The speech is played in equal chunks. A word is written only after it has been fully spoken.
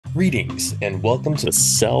Greetings and welcome to the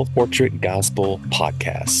Self Portrait Gospel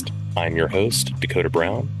Podcast. I'm your host, Dakota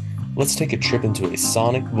Brown. Let's take a trip into a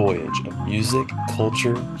sonic voyage of music,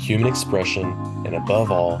 culture, human expression, and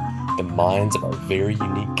above all, the minds of our very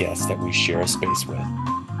unique guests that we share a space with.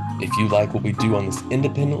 If you like what we do on this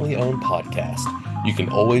independently owned podcast, you can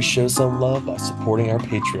always show some love by supporting our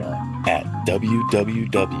Patreon at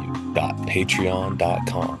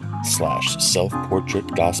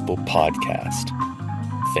www.patreon.com/selfportraitgospelpodcast.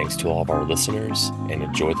 Thanks to all of our listeners and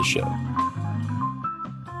enjoy the show.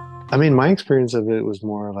 I mean, my experience of it was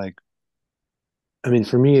more like,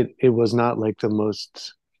 for me, it was not like the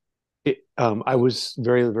most, I was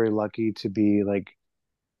very, very lucky to be like,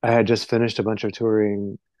 I had just finished a bunch of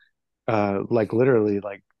touring, like literally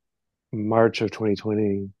like March of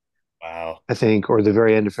 2020, Wow. I think, or the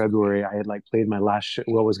very end of February. I had like played my last,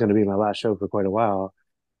 what was going to be my last show for quite a while.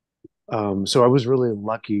 So I was really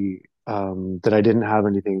lucky, that I didn't have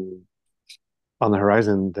anything on the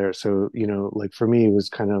horizon there. So, like for me, it was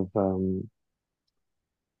kind of,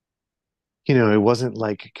 it wasn't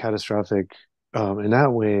like catastrophic, in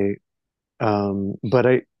that way.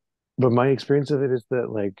 But my experience of it is that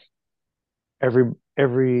like every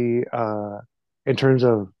in terms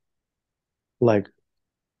of like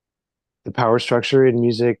the power structure in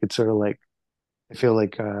music, it's sort of like I feel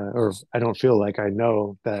like or I don't feel like I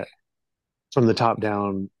know that from the top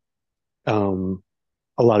down, um,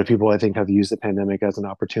 a lot of people I think have used the pandemic as an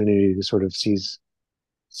opportunity to sort of seize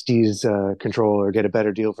control or get a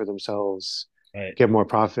better deal for themselves, Right. get more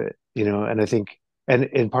profit, and I think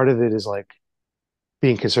and part of it is like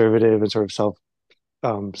being conservative and sort of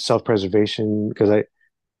self-preservation because I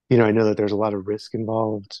know that there's a lot of risk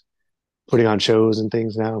involved putting on shows and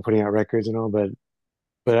things now, putting out records and all, but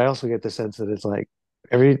I also get the sense that it's like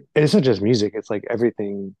it's not just music, it's like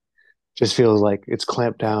everything just feels like it's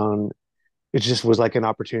clamped down. It just was like an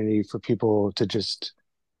opportunity for people to just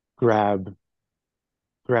grab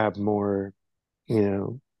grab more, you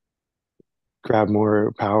know, grab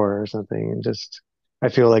more power or something. And just I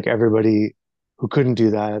feel like everybody who couldn't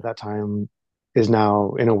do that at that time is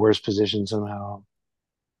now in a worse position somehow,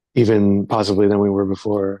 even possibly than we were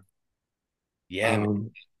before. Yeah, man,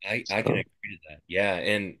 Um, I can so agree to that. Yeah,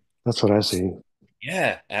 and that's what I see.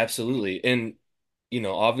 yeah, absolutely. And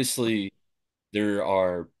obviously there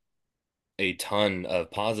are a ton of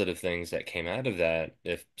positive things that came out of that,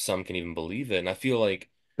 if some can even believe it. And I feel like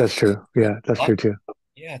That's true. Yeah, that's a lot, true too.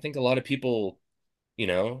 yeah, I think a lot of people,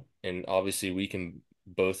 and obviously we can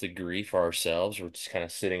both agree for ourselves, we're just kind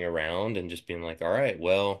of sitting around and just being like, all right,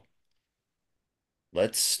 well,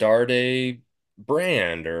 let's start a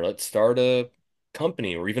brand or let's start a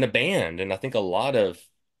company or even a band. And I think a lot of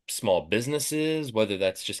small businesses, whether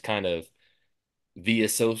that's just kind of via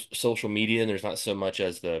social media, and there's not so much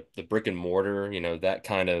as the brick and mortar, that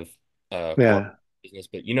kind of corporate Yeah. business,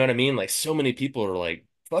 but you know what I mean? Like so many people are like,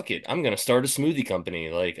 fuck it, I'm gonna start a smoothie company.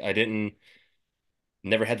 Like I didn't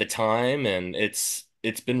never had the time, and it's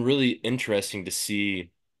been really interesting to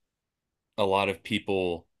see a lot of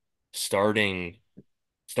people starting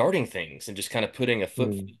starting things and just kind of putting a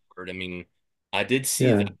foot Mm. forward. I mean, I did see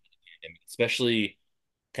Yeah. that, especially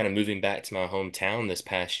kind of moving back to my hometown this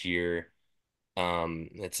past year.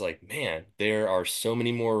 It's like, man, there are so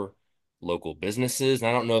many more local businesses. And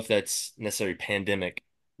I don't know if that's necessarily pandemic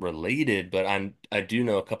related, but I do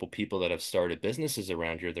know a couple people that have started businesses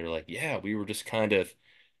around here. They're like, yeah, we were just kind of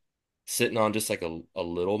sitting on just like a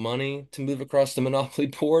little money to move across the Monopoly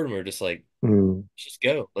board. And we are just like, Mm. let's just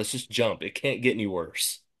go. Let's just jump. It can't get any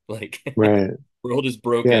worse. Like Right. world is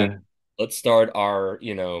broken. Yeah. Let's start our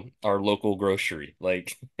local grocery.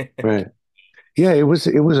 Like, Right. Yeah, it was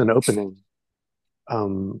an opening.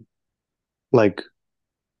 Um, like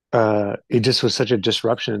it just was such a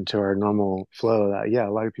disruption to our normal flow that yeah,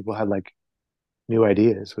 a lot of people had like new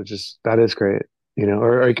ideas, which is that is great,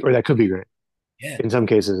 or that could be great. yeah, In some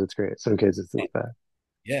cases it's great. Some cases it's bad.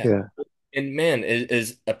 yeah. Yeah. And man,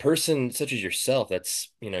 is a person such as yourself,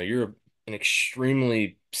 that's, you're an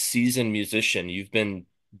extremely seasoned musician. You've been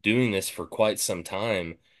doing this for quite some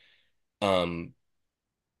time. Um,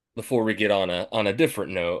 Before we get on a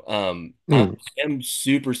different note, I Mm. am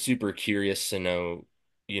super, super curious to know,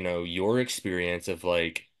 your experience of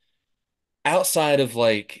like outside of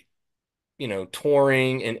like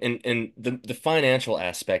touring and the financial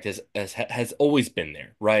aspect has always been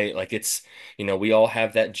there, right? Like it's, we all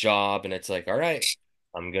have that job and it's like, all right,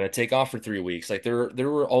 I'm gonna take off for 3 weeks. Like there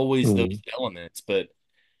were always those Mm. elements, but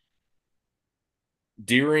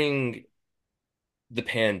during the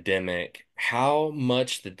pandemic, how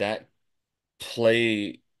much did that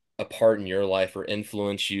play a part in your life or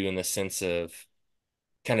influence you in the sense of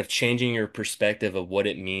kind of changing your perspective of what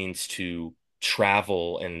it means to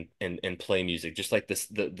travel and play music. Just like this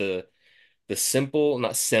the simple,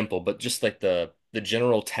 not simple, but just like the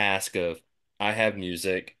general task of I have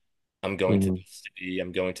music, I'm going to Mm. this city,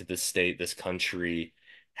 I'm going to this state, this country.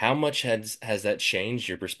 How much has that changed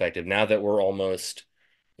your perspective now that we're almost,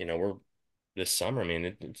 we're this summer? I mean,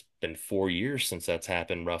 it's been 4 years since that's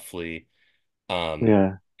happened roughly. Um,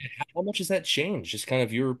 Yeah. how much has that changed? Just kind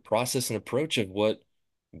of your process and approach of what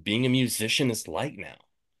being a musician is like now.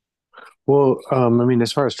 Well, I mean,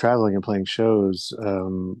 as far as traveling and playing shows,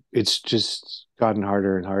 it's just gotten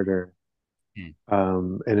harder and harder. Hmm.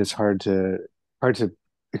 And it's hard to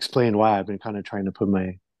explain why. I've been kind of trying to put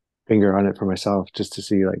my finger on it for myself just to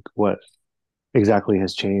see like what exactly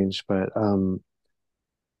has changed. But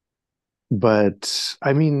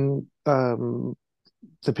I mean,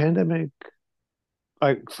 the pandemic,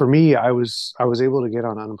 for me, I was able to get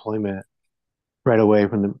on unemployment right away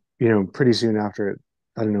from pretty soon after it.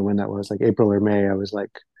 I don't know when that was, like April or May. I was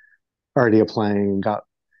like already applying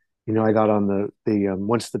and I got on the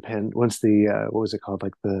once the what was it called,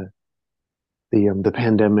 like the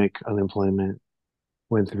pandemic unemployment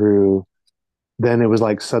went through. Then it was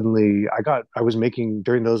like suddenly I was making,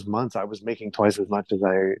 during those months I was making twice as much as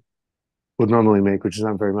I would normally make, which is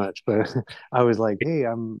not very much, but I was like, hey,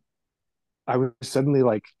 I was suddenly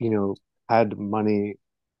like, had money.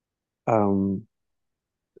 um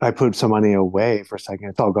I put some money away for a second.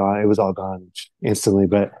 It's all gone. It was all gone instantly.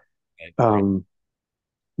 Right, right. Um,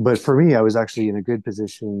 but for me, I was actually in a good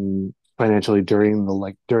position financially during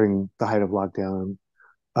the height of lockdown.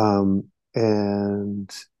 And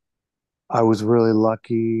I was really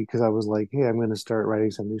lucky because I was like, hey, I'm going to start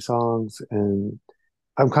writing some new songs, and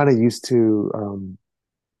I'm kind of used to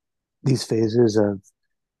these phases of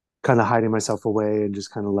kind of hiding myself away and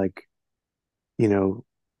just kind of like, you know,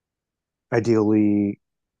 ideally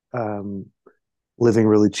um, living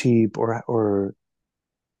really cheap, or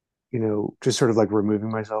just sort of like removing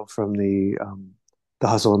myself from the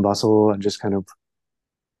hustle and bustle, and just kind of,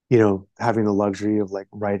 having the luxury of like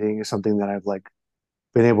writing is something that I've like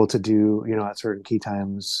been able to do, at certain key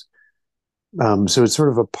times. So it's sort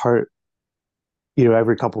of a part,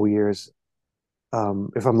 every couple of years.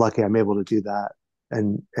 If I'm lucky, I'm able to do that.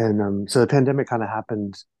 And so the pandemic kind of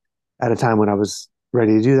happened at a time when I was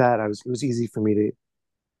ready to do that. It was easy for me to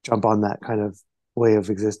jump on that kind of way of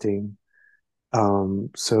existing.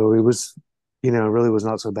 So it was, really was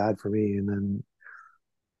not so bad for me. And then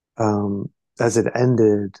as it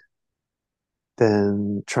ended,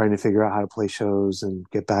 then trying to figure out how to play shows and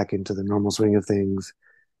get back into the normal swing of things.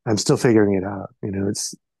 I'm still figuring it out.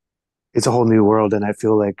 It's a whole new world, and I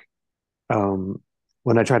feel like um,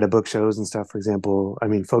 when I try to book shows and stuff, for example, I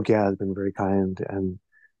mean, Folk Yeah has been very kind and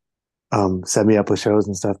set me up with shows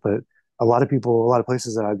and stuff. But a lot of people, a lot of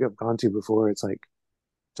places that I've gone to before, it's like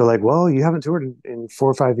they're like, "Well, you haven't toured in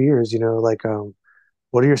 4 or 5 years, like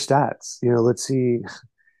what are your stats?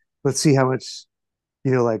 Let's see how much,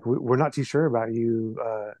 like we're not too sure about you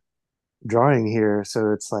drawing here."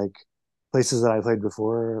 So it's like places that I played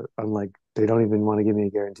before, I'm like, they don't even want to give me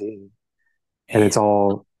a guarantee, and Man. it's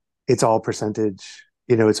all percentage.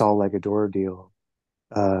 It's all like a door deal.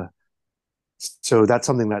 Uh, so that's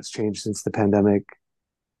something that's changed since the pandemic.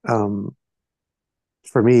 Um,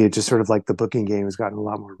 for me, it just sort of like the booking game has gotten a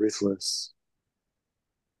lot more ruthless.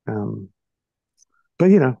 Um, but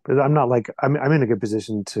I'm not like I'm in a good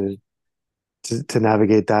position to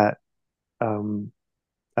navigate that um,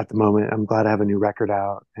 at the moment. I'm glad I have a new record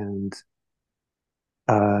out, and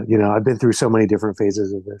I've been through so many different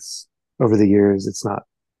phases of this over the years. It's not.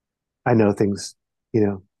 I know things. You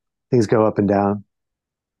know, things go up and down.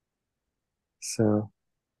 So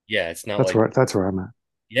Yeah, it's not like that's where I'm at.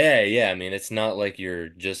 yeah, yeah. I mean, it's not like you're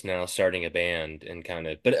just now starting a band and kind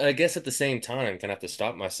of, but I guess at the same time, kind of have to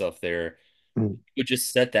stop myself there. Mm, You would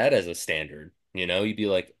just set that as a standard, You'd be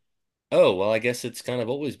like, oh, well, I guess it's kind of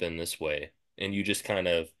always been this way. And you just kind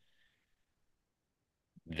of,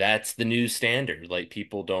 that's the new standard. Like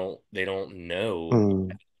they don't know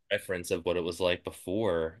mm, reference of what it was like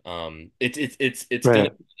before. It's gonna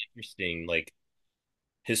right. be interesting, like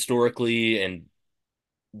historically and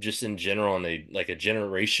just in general on a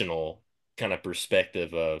generational kind of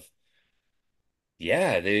perspective of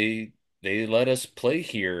yeah, they let us play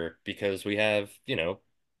here because we have,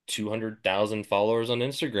 200,000 followers on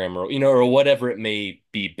Instagram or or whatever it may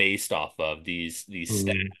be based off of these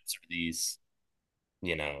Mm, stats or these,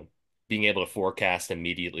 you know, being able to forecast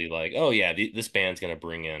immediately like, oh yeah, this band's gonna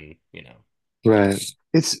bring in, right.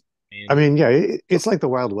 I and mean, yeah, it's like the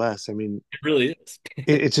Wild West. I mean, it really is.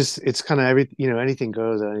 it's kind of anything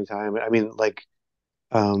goes at any time. I mean, like,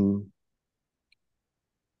 um,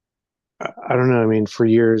 I don't know. I mean, for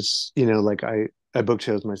years, like I booked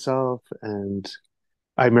shows myself, and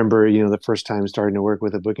I remember, the first time starting to work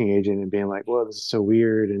with a booking agent and being like, "Whoa, this is so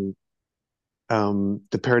weird." And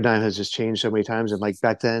the paradigm has just changed so many times. And like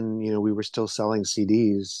back then, we were still selling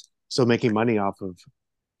CDs, still making money off of,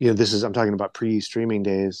 I'm talking about pre-streaming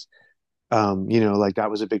days. Like that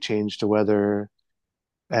was a big change to weather,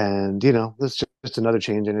 and that's just another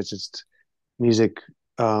change, and it's just music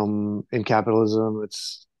in capitalism.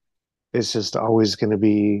 It's just always going to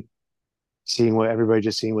be seeing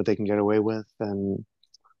what they can get away with, and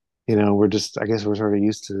I guess we're sort of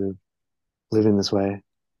used to living this way.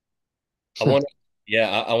 I want to, yeah,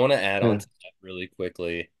 I want to add on Yeah, to that really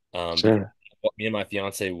quickly, because sure. me and my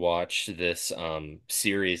fiance watched this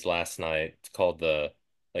series last night. It's called the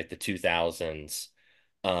 2000s,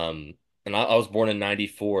 um, and I was born in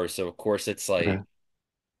 '94, so of course it's Okay. like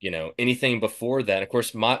anything before that. Of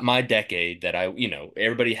course, my decade that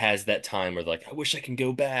everybody has that time where like I wish I can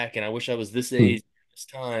go back and I wish I was this Hmm. age this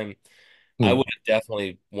time. I Hmm. would have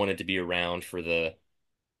definitely wanted to be around for the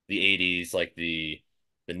 '80s, like the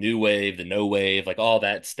new wave, the no wave, like all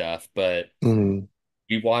that stuff. But Hmm.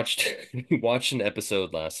 we watched we watched an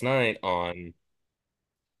episode last night on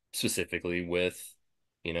specifically with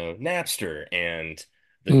Napster and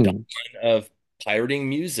the dawn Hmm. of pirating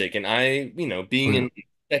music. And being Right. in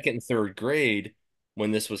second and third grade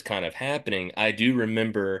when this was kind of happening, I do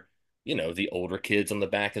remember the older kids on the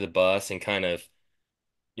back of the bus and kind of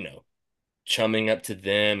you know chumming up to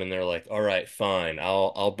them, and they're like, all right, fine,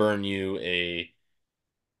 I'll burn you a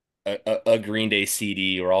Green Day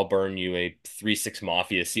CD, or I'll burn you a 3 6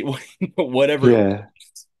 Mafia CD, whatever it was. Yeah.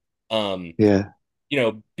 Um, Yeah.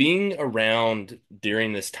 being around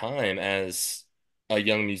during this time as a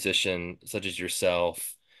young musician such as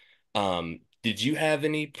yourself, did you have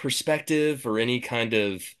any perspective or any kind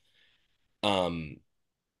of um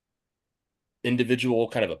individual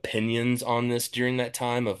kind of opinions on this during that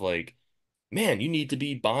time of like, man, you need to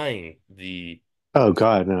be buying the Oh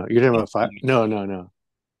God, no. You're talking about fire? No, no, no,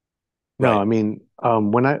 no. right? I mean,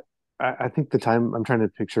 when I think the time I'm trying to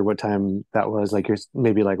picture what time that was. Like you're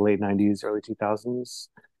maybe like late '90s, early 2000s.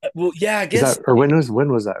 Well, yeah, I Is guess that or when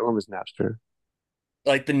was that? When was Napster?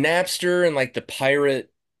 like the Napster and like the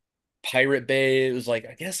Pirate Bay, it was like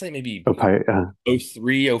I guess like maybe Oh,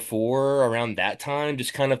 '03, '04, around that time,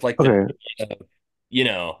 just kind of like the okay. uh,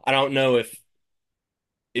 I don't know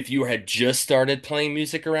if you had just started playing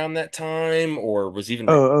music around that time or was even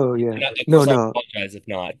recording. Oh, oh, yeah. And of No, course, I no. apologize if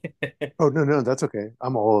not. Oh, no, no. That's okay.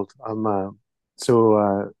 I'm old.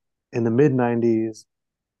 So in the mid '90s,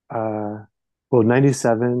 uh, well,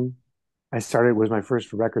 '97, I started was my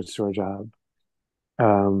first record store job.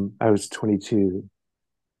 I was 22.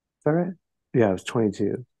 Is that right? Yeah, I was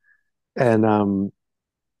 22. And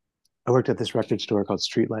I worked at this record store called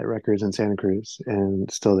Streetlight Records in Santa Cruz,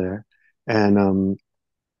 and still there. And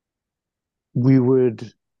we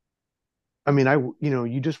would, I mean,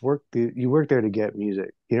 you just you work there to get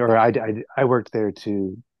music, or I worked there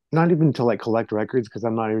to not even to like collect records because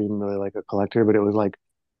I'm not even really like a collector, but it was like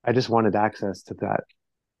I just wanted access to that,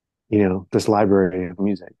 this library of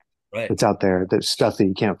music Right. that's out there, that's stuff that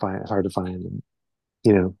you can't find, it's hard to find,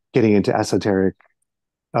 and getting into esoteric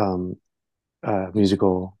um,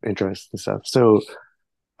 musical interests and stuff. So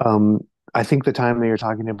um, I think the time that you're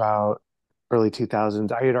talking about, early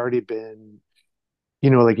 2000s, I had already been,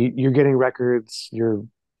 like you're getting records,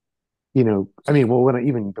 I mean, well,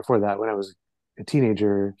 even before that, when I was a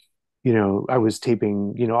teenager, I was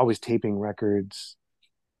taping, always taping records,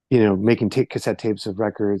 making cassette tapes of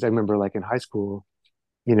records. I remember like in high school,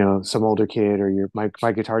 some older kid or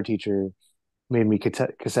my guitar teacher made me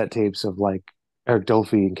cassette tapes of like Eric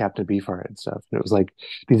Dolphy and Captain Beefheart and stuff. And it was like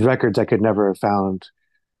these records I could never have found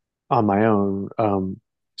on my own.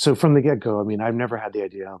 So from the get-go, I mean, I've never had the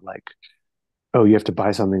idea of like, oh, you have to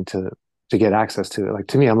buy something to get access to it. Like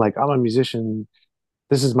to me, I'm like, I'm a musician.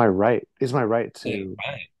 This is my right. It's my right Right. to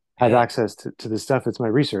Right. have Yeah. access to this stuff. It's my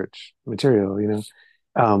research material.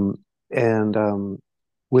 Um, and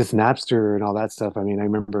with Napster and all that stuff, I mean, I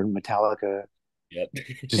remember Metallica Yep.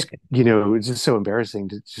 just, it's just so embarrassing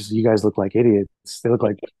to just, you guys look like idiots.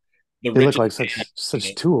 The They look richest like man,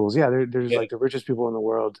 such tools. Yeah, they're just yeah. like the richest people in the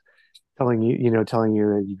world telling you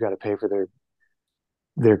that you've got to pay for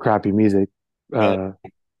their crappy music. Yep. Uh,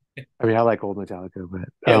 I mean, I like old Metallica, but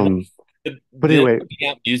Yeah. Well, but them anyway, putting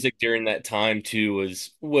out music during that time too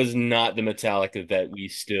was not the Metallica that we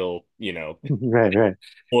still, right, right.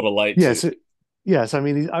 hold a light to. Yes, yes. I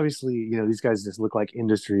mean, obviously, these guys just look like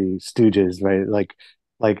industry stooges, right? Like,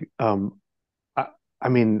 I, I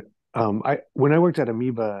mean, I when I worked at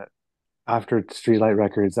Amoeba after Streetlight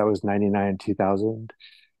Records, that was '99, 2000.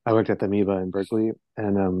 I worked at the Amoeba in Berkeley,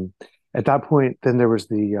 and at that point, then there was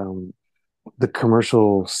the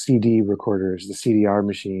commercial CD recorders, the CDR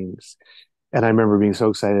machines, and I remember being so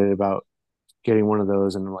excited about getting one of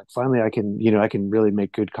those, and I'm like, finally, I can, I can really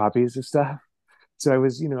make good copies of stuff. So I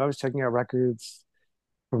was checking out records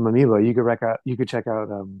from Amoeba. You could check out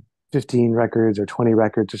 15 records or 20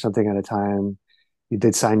 records or something at a time.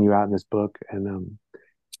 They'd sign you out in this book, and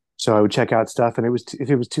so I would check out stuff, and if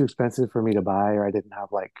it was too expensive for me to buy, or I didn't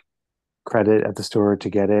have like credit at the store to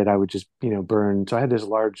get it, I would just burn. So I had this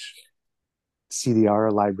large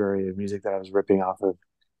CDR library of music that I was ripping off of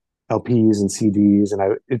LPs and CDs, and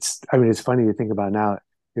I mean it's funny to think about now.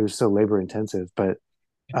 It was so labor intensive, but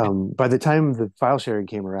by the time the file sharing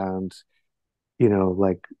came around,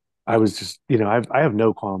 like I was just I have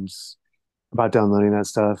no qualms about downloading that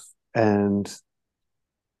stuff, and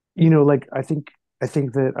like I think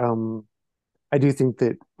that I do think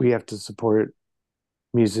that we have to support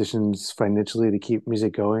musicians financially to keep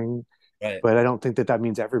music going, Right. but I don't think that that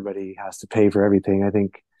means everybody has to pay for everything. I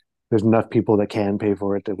think there's enough people that can pay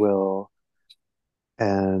for it that will,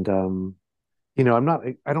 and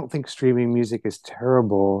I don't think streaming music is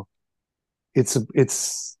terrible.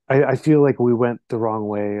 I feel like we went the wrong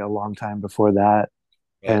way a long time before that,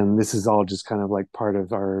 Right. and this is all just kind of like part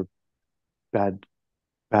of our bad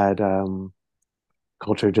bad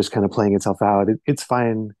culture just kind of playing itself out. It's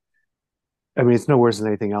fine. I mean, it's no worse than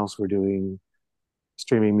anything else we're doing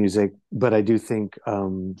streaming music, but I do think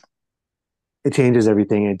it changes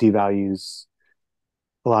everything. It devalues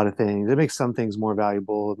a lot of things. It makes some things more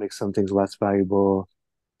valuable. It makes some things less valuable.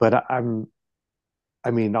 But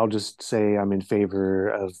I mean, I'll just say I'm in favor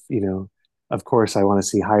of, of course, I want to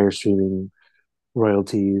see higher streaming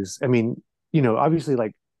royalties. I mean, obviously,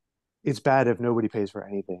 like it's bad if nobody pays for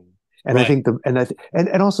anything. And I Right. think the and I th-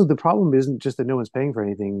 and also the problem isn't just that no one's paying for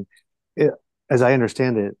anything. It, as I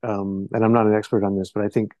understand it, and I'm not an expert on this, but I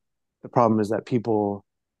think the problem is that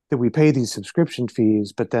we pay these subscription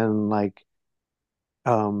fees, but then like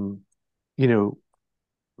um, you know,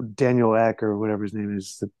 Daniel Eck or whatever his name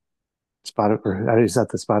is, the Spotify or is that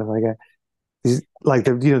the Spotify guy? He's like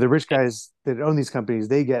the rich guys that own these companies,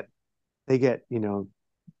 they get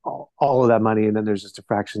all of that money, and then there's just a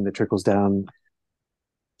fraction that trickles down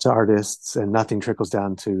to artists, and nothing trickles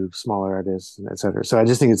down to smaller artists, and et cetera. So I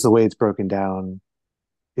just think it's the way it's broken down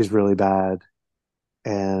is really bad,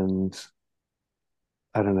 and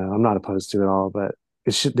I don't know. I'm not opposed to it all, but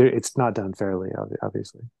it's not done fairly,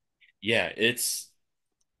 obviously. Yeah, it's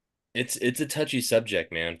a touchy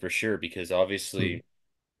subject, man, for sure, because Mm. obviously,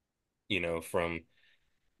 from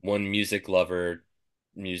one music lover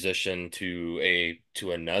musician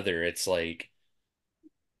to another, it's like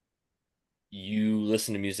you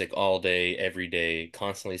listen to music all day, every day,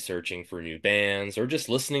 constantly searching for new bands or just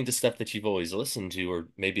listening to stuff that you've always listened to, or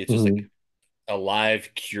maybe it's just like Mm. a live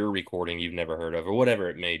Cure recording you've never heard of, or whatever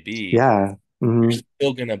it may be. Yeah. You're Mm.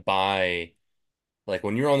 still gonna buy, like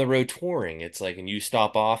when you're on the road touring, it's like, and you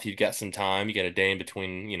stop off, you've got some time, you got a day in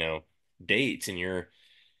between, dates, and you're,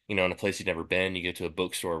 in a place you've never been, you go to a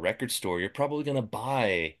bookstore, a record store, you're probably gonna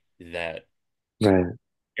buy that Right.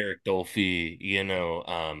 Eric Dolphy,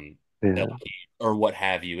 Yeah. LP or what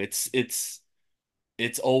have you. It's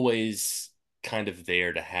always kind of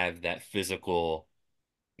there to have that physical,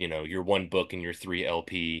 your one book and your three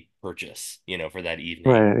LP purchase, for that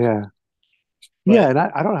evening. Right. Yeah. Yeah. But And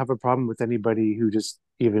I don't have a problem with anybody who just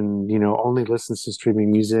even, only listens to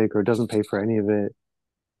streaming music or doesn't pay for any of it.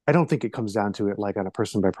 I don't think it comes down to it like on a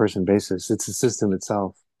person by person basis. It's the system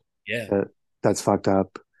itself yeah, that that's fucked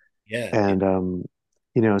up. yeah, yeah,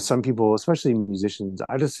 And some people, especially musicians,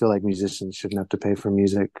 I just feel like musicians shouldn't have to pay for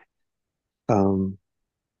music. Um,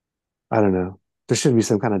 I don't know. There should be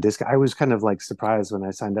some kind of discount. I was kind of like surprised when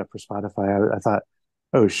I signed up for Spotify. I thought,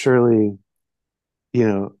 oh, surely, you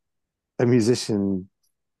know, a musician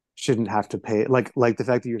shouldn't have to pay like the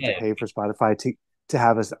fact that you have to yeah. pay for Spotify to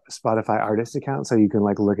have a Spotify artist account so you can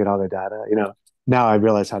like look at all their data. Now I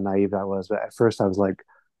realize how naive that was, but at first I was like,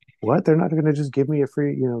 what? They're not going to just give me a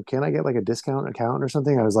free, can I get like a discount account or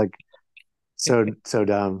something? I was like, so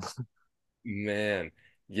dumb. Man.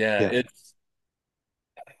 Yeah, Yeah,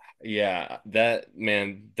 yeah, that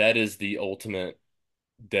man, that is the ultimate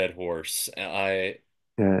dead horse.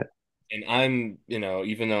 yeah. And I'm,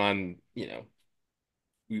 even though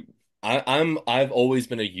I've always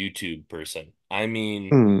been a YouTube person. I mean,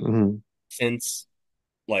 Mm-hmm. since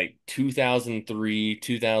like 2003,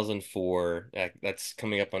 2004, that's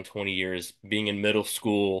coming up on 20 years, being in middle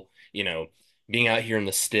school, being out here in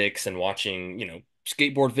the sticks and watching,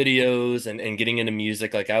 skateboard videos and getting into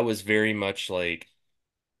music. Like I was very much like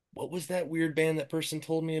what was that weird band that person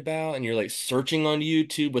told me about? And you're like searching on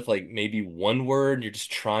YouTube with like maybe one word, and you're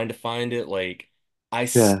just trying to find it. Like I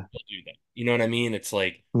Yeah. still do that. You know what I mean? It's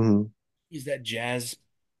like, Hmm. who's that jazz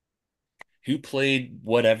who played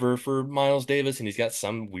whatever for Miles Davis and he's got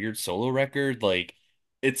some weird solo record? Like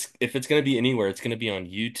it's if it's gonna be anywhere, it's gonna be on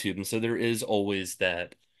YouTube. And so there is always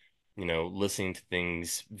that, listening to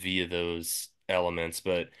things via those elements.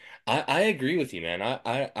 But I agree with you, man.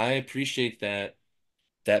 I appreciate that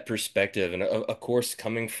perspective. And of course,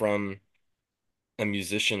 coming from a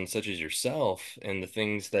musician such as yourself and the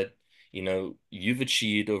things that, you've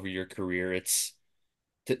achieved over your career, it's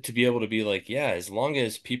to be able to be like, yeah, as long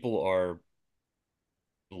as people are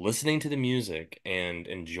listening to the music and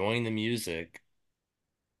enjoying the music,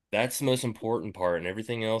 that's the most important part, and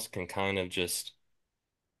everything else can kind of just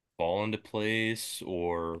fall into place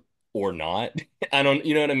or not. I don't,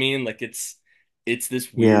 you know what I mean? Like it's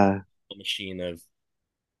this weird Yeah. machine of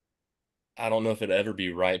I don't know if it'd ever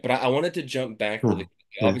be right, but I wanted to jump back really Oh,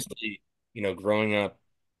 quickly. yeah. Obviously, growing up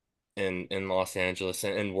in Los Angeles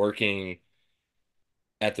and working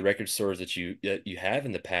at the record stores that you have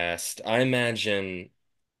in the past, I imagine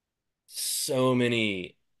so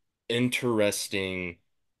many interesting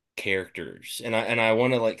characters. And I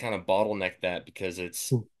want to like kind of bottleneck that because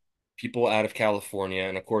it's people out of California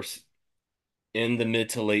and of course in the mid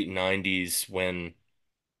to late 90s when,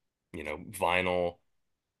 vinyl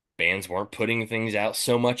bands weren't putting things out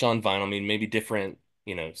so much on vinyl. I mean, maybe different,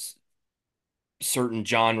 certain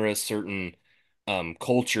genres, certain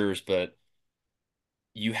cultures, but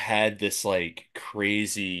you had this like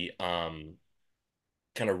crazy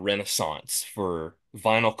kind of renaissance for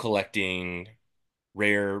vinyl collecting,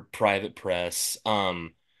 rare private press.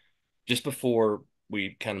 Just before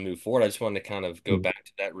we kind of move forward, I just wanted to kind of go Mm. back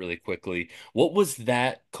to that really quickly. What was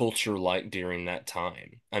that culture like during that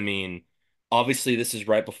time? I mean, obviously, this is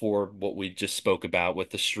right before what we just spoke about with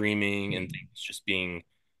the streaming and things just being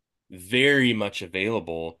very much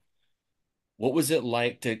available. What was it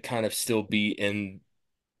like to kind of still be in,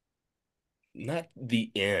 not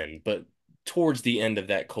the end, but towards the end of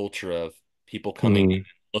that culture of people coming in Mm.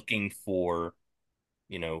 and looking for,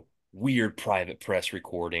 you know, weird private press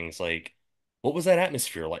recordings? Like, what was that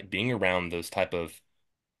atmosphere like being around those type of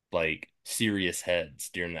like serious heads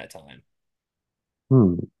during that time?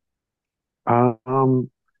 Hmm. Um,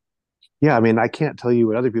 yeah, I mean, I can't tell you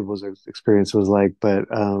what other people's experience was like, but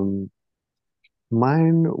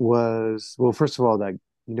mine was, well, first of all, that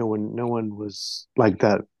when no one was like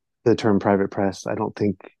that, the term private press, I don't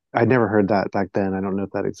think I'd never heard that back then. I don't know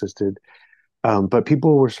if that existed. But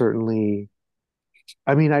people were certainly,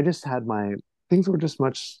 I mean, I just had my things were just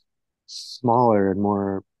much smaller and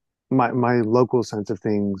more my local sense of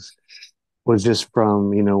things was just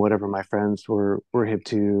from, whatever my friends were hip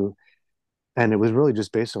to. And it was really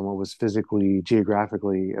just based on what was physically,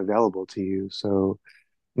 geographically available to you. So,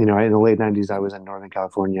 in the late 90s, I was in Northern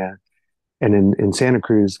California, and in Santa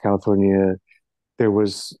Cruz, California, there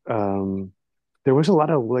was there was a lot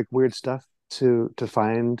of like weird stuff to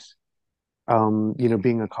find.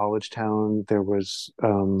 Being a college town, there was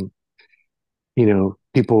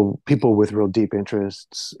people with real deep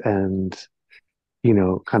interests and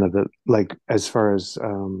kind of the like as far as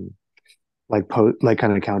like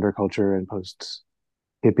kind of counterculture and post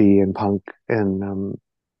hippie and punk and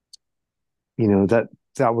that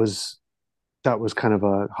that was that was kind of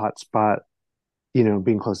a hot spot,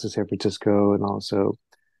 being close to San Francisco. And also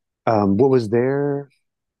what was there,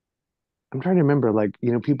 I'm trying to remember, like,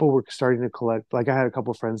 people were starting to collect, like I had a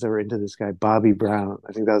couple friends that were into this guy Bobby Brown,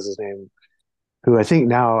 I think that was his name, who I think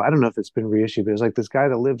now, I don't know if it's been reissued, but it was like this guy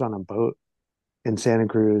that lived on a boat in Santa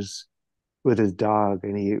Cruz with his dog,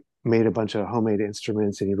 and he made a bunch of homemade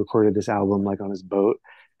instruments and he recorded this album like on his boat.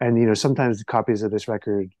 And sometimes copies of this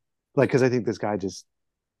record, like, because I think this guy just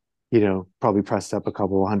probably pressed up a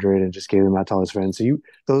couple hundred and just gave them out to all his friends. So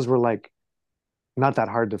those were like not that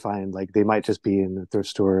hard to find. Like they might just be in the thrift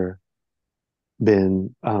store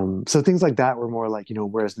bin. So things like that were more like,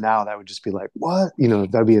 whereas now that would just be like, what?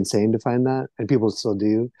 That'd be insane to find that. And people still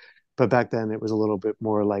do. But back then it was a little bit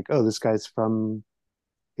more like, oh, he's from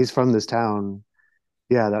this town.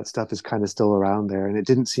 Yeah, that stuff is kind of still around there. And it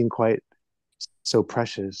didn't seem quite so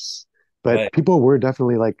precious. But Right. people were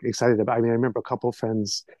definitely like excited about, I mean, I remember a couple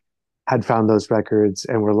friends had found those records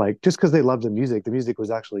and were like, just because they loved the music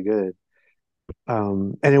was actually good.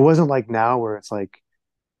 And it wasn't like now where it's like,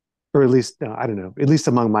 or at least, no, I don't know, at least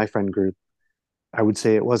among my friend group, I would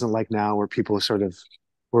say it wasn't like now where people sort of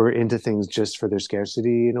were into things just for their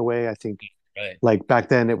scarcity in a way. I think Right. like back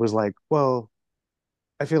then it was like, well,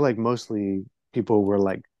 I feel like mostly people were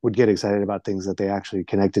like, would get excited about things that they actually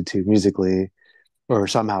connected to musically. or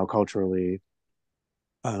somehow culturally.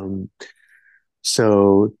 Um,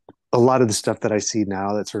 so a lot of the stuff that I see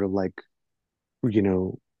now that's sort of like, you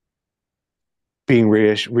know, being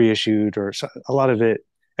reissued or a lot of it,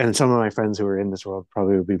 and some of my friends who are in this world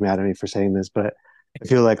probably would be mad at me for saying this, but I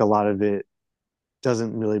feel like a lot of it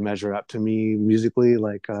doesn't really measure up to me musically,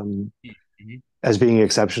 like Mhm. as being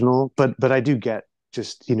exceptional. But I do get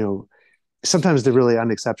just, sometimes the really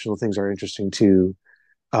unexceptional things are interesting too.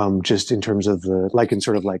 Just in terms of the like in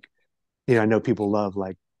sort of like, I know people love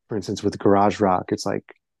like, for instance, with garage rock, it's like,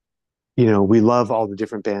 we love all the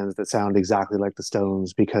different bands that sound exactly like the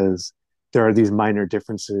Stones because there are these minor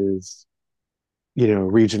differences,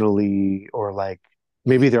 regionally, or like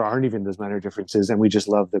maybe there aren't even those minor differences, and we just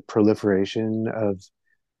love the proliferation of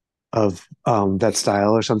that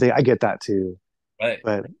style or something. I get that too, Right.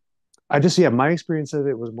 but I just, yeah, my experience of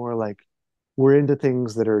it was more like we're into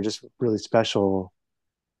things that are just really special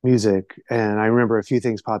music, and I remember a few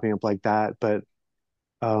things popping up like that, but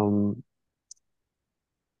um,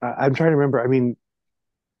 I'm trying to remember. I mean,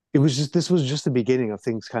 this was just the beginning of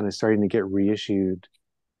things kind of starting to get reissued.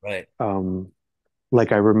 Right. Um,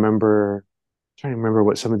 like I remember trying to remember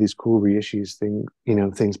what some of these cool reissues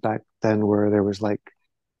things back then were. There was like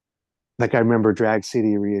I remember Drag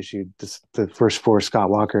City reissued the first four Scott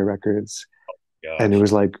Walker records, and it Gosh.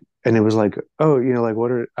 was like oh, like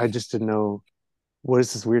what are I just didn't know what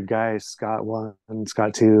is this weird guy Scott one,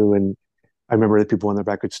 Scott two, and I remember the people in the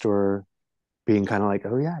record store being kind of like,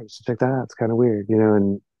 oh yeah, you should check that out. It's kind of weird,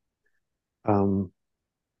 and um,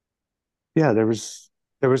 yeah, there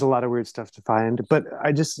was a lot of weird stuff to find, but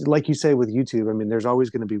I just like you say with YouTube, I mean, there's always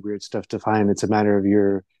going to be weird stuff to find. It's a matter of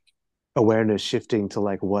your awareness shifting to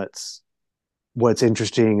like what's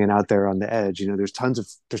interesting and out there on the edge. There's tons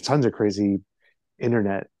of crazy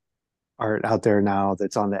internet art out there now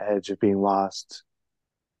that's on the edge of being lost.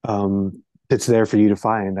 It's there for you to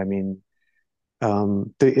find. I mean,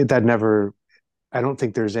 that never. I don't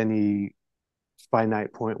think there's any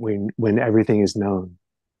finite point when everything is known.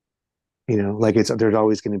 Like there's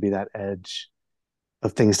always going to be that edge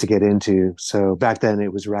of things to get into. So back then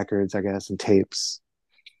it was records, I guess, and tapes.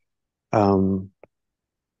 Um,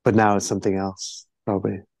 but now it's something else,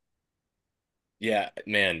 probably. Yeah,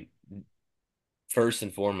 man. First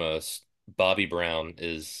and foremost, Bobby Brown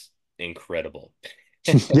is incredible.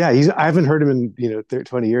 Yeah, I haven't heard him in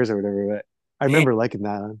 20 years or whatever, but I Man, remember liking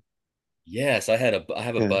that one. yes, I have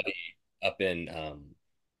a Yeah. buddy up in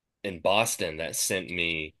Boston that sent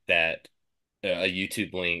me that a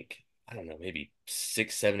YouTube link, I don't know, maybe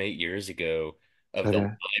 6, 7, 8 years ago of the Okay.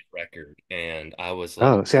 live record. And I was like,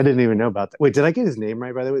 Oh, see, I didn't even know about that. Wait, did I get his name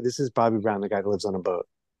right, by the way? This is Bobby Brown, the guy that lives on a boat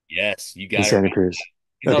yes, you in got it Santa right. Cruz.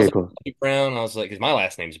 Because I was Okay, like, cool. Bobby Brown, I was like, because my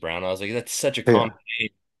last name's Brown. I was like, that's such a Yeah. common name.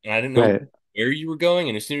 And I didn't know Right. where you were going.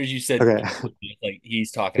 And as soon as you said, Okay. like,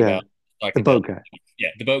 Yeah. The talking about, boat guy. yeah,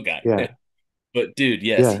 the boat guy. Yeah. But dude,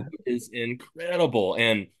 yes, he Yeah. is incredible.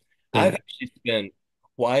 And I've Yeah. actually spent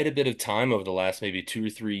quite a bit of time over the last maybe 2 or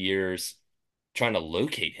 3 years trying to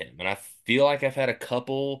locate him. And I feel like I've had a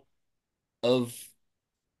couple of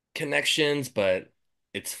connections, but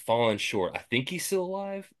it's fallen short. I think he's still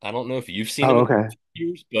alive. I don't know if you've seen him Oh, in okay.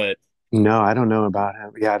 years, but No, I don't know about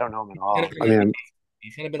him. Yeah, I don't know him at kind of all. been I mean,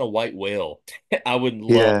 he's kind of been a white whale. I would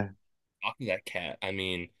love to yeah, talk to that cat. I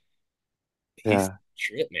mean, he's yeah,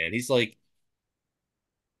 trip, man. He's like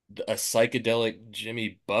a psychedelic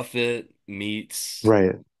Jimmy Buffett meets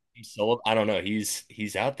right. Sullivan. I don't know.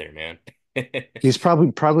 He's out there, man. He's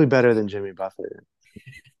probably better than Jimmy Buffett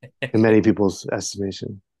in many people's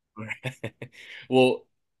estimation. Well,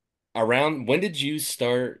 around when did you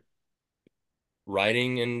start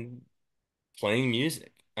writing and playing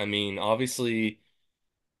music? I mean, obviously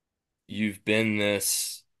you've been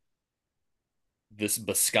this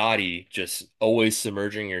biscotti, just always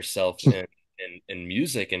submerging yourself in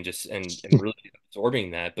music and just and really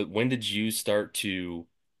absorbing that. But when did you start to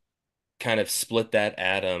kind of split that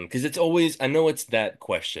atom? Because it's always, I know it's that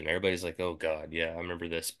question. Everybody's like, oh God, yeah, I remember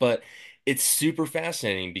this. But it's super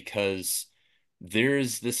fascinating because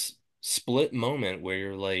there's this split moment where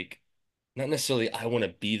you're like, not necessarily I want to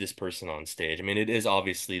be this person on stage. I mean, it is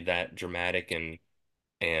obviously that dramatic and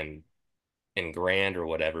and grand or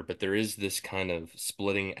whatever, but there is this kind of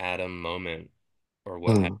splitting atom moment or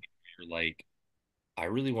what have Hmm. you. You're like, I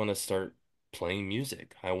really want to start playing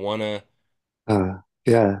music. I want to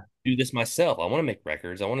Yeah. do this myself. I want to make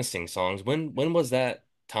records. I want to sing songs. When was that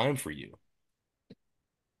time for you?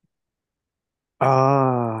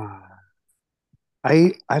 Uh,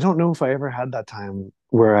 I don't know if I ever had that time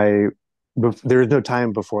where there was no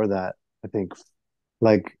time before that. I think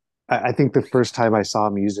like I think the first time I saw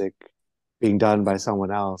music being done by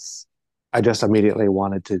someone else, I just immediately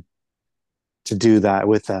wanted to do that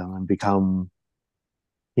with them and become,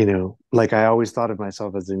 like I always thought of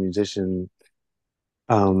myself as a musician.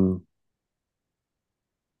 Um,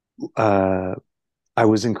 uh, I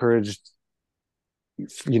was encouraged,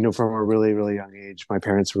 from a really, really young age. My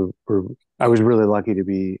parents were I was really lucky to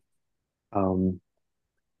be um,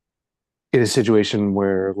 in a situation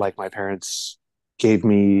where like my parents gave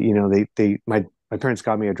me, my parents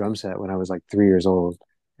got me a drum set when I was like 3 years old,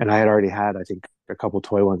 and I had already had, I think, a couple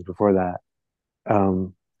toy ones before that.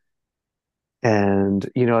 Um, and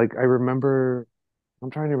like I remember,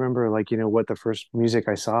 I'm trying to remember, like what the first music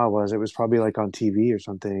I saw was. It was probably like on TV or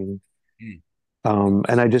something. Mm.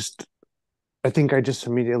 And I think I just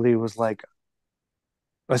immediately was like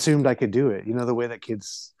assumed I could do it. The way that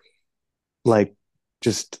kids like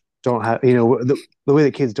just don't have, the way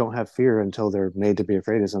that kids don't have fear until they're made to be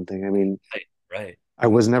afraid of something. I mean, Right, right, I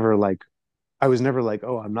was never like,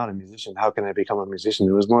 oh, I'm not a musician. How can I become a musician?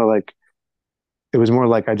 It was more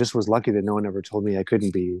like I just was lucky that no one ever told me I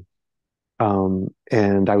couldn't be.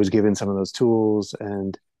 And I was given some of those tools,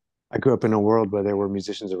 and I grew up in a world where there were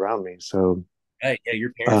musicians around me. So, right. Yeah,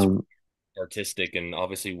 your parents um, were artistic and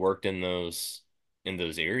obviously worked in those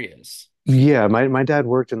areas. yeah, my dad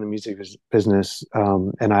worked in the music business,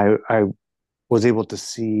 and I was able to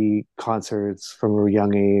see concerts from a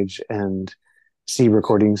young age and see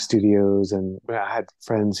recording studios, and I had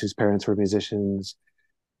friends whose parents were musicians.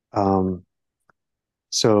 Um,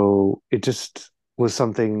 so it just was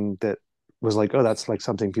something that was like, oh, that's like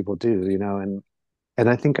something people do, and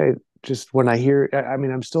I think I just when I hear, I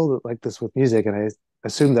mean, I'm still like this with music, and I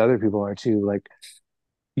assume that other people are too. Like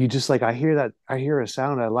you just like I hear a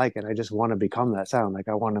sound I like, and I just want to become that sound. Like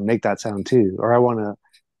I want to make that sound too, or I want to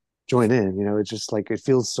join in. It's just like it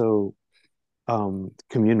feels so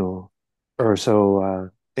communal, or so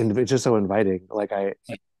and it's just so inviting. Like I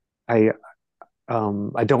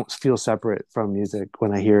I don't feel separate from music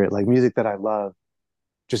when I hear it. Like music that I love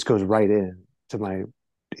just goes right in to my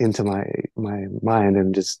into my mind,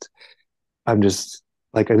 and just I'm just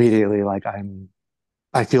like immediately like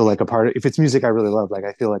I feel like a part of, if it's music I really love, like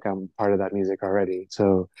I feel like I'm part of that music already.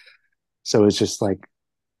 So it's just like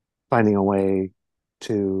finding a way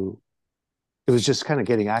to, it was just kind of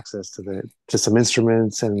getting access to some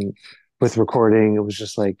instruments, and with recording it was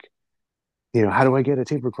just like, how do I get a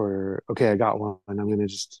tape recorder? Okay, I got one. I'm gonna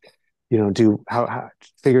just, do how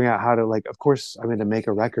figuring out how to, like, of course I'm gonna make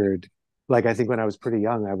a record. Like I think when I was pretty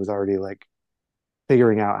young, I was already like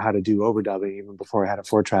figuring out how to do overdubbing even before I had a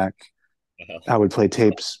 4 track. I would play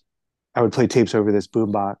tapes. I would play tapes over this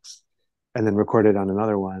boombox and then record it on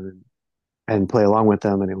another one, and play along with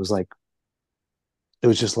them. And it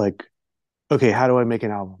was just like, okay, how do I make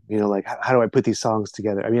an album? Like how do I put these songs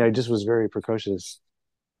together? I mean, I just was very precocious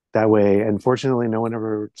that way. And fortunately, no one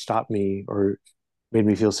ever stopped me or made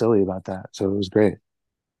me feel silly about that. So it was great.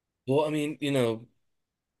 Well, I mean,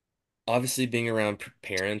 obviously being around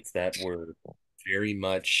parents that were very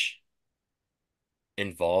much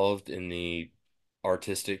involved in the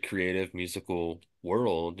artistic, creative, musical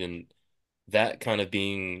world, and that kind of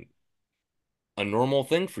being a normal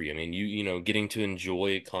thing for you. I mean, getting to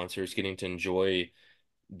enjoy concerts, getting to enjoy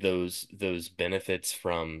those benefits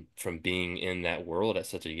from being in that world at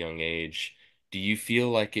such a young age. Do you feel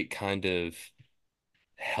like it kind of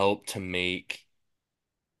helped to make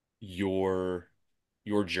your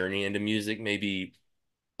your journey into music maybe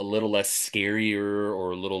a little less scarier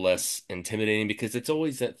or a little less intimidating? Because it's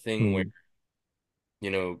always that thing where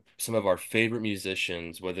Mm, some of our favorite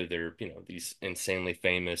musicians, whether they're, these insanely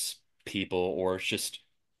famous people or it's just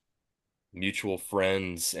mutual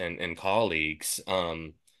friends and colleagues,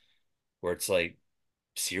 where it's like,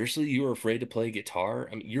 seriously, you were afraid to play guitar?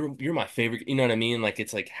 I mean, you're my favorite, you know what I mean? Like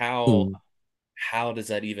it's like mm, how does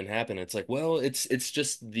that even happen? It's like, well, it's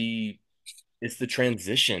just it's the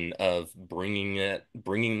transition of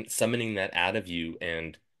summoning that out of you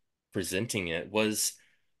and presenting it. Was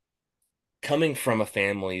coming from a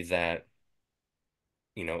family that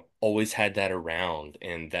always had that around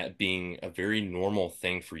and that being a very normal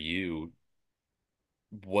thing for you.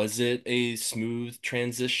 Was it a smooth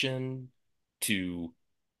transition to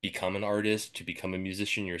become an artist, to become a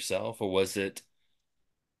musician yourself, or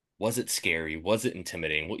was it scary? Was it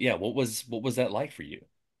intimidating? Well, yeah, what was that like for you?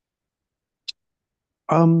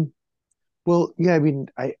 um, well, yeah, I mean,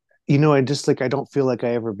 I just like, I don't feel like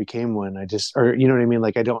I ever became one. I just, or you know what I mean?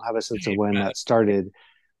 Like, I don't have a sense of when Yeah, that started.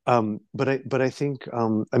 But I think,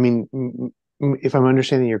 I mean, if I'm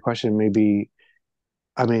understanding your question, maybe,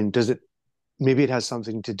 I mean, maybe it has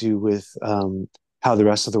something to do with, how the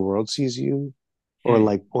rest of the world sees you, or Hmm.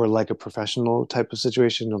 like a professional type of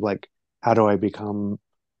situation of like, how do I become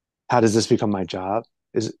how does this become my job?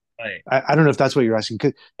 Is Right. I don't know if that's what you're asking,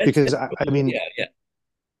 because That's I mean, yeah, yeah.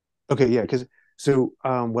 okay, yeah, because so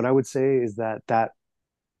what I would say is that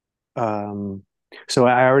um, so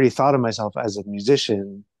I already thought of myself as a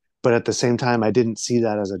musician, but at the same time, I didn't see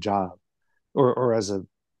that as a job or as a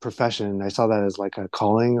profession. I saw that as like a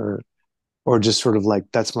calling or just sort of like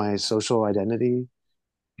that's my social identity.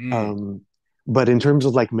 Mm, Um, but in terms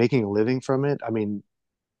of like making a living from it, I mean,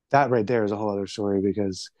 that right there is a whole other story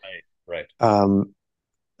because right, right. um,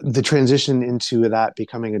 the transition into that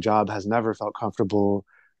becoming a job has never felt comfortable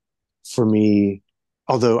for me.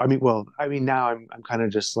 Although, I mean, well, I mean, now I'm kind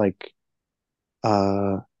of just like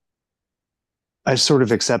uh, I sort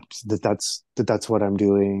of accept that that's what I'm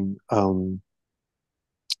doing.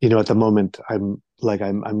 You know, at the moment, I'm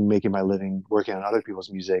making my living working on other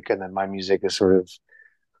people's music, and then my music is sort of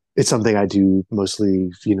it's something I do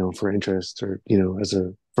mostly, you know, for interest or you know, as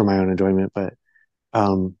a for my own enjoyment.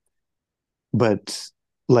 Um, but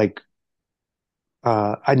like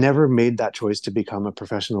I never made that choice to become a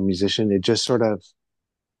professional musician.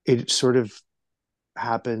 It sort of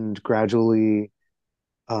happened gradually,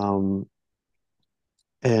 um,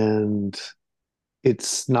 and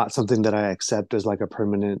it's not something that I accept as like a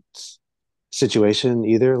permanent situation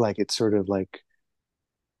either. Like it's sort of like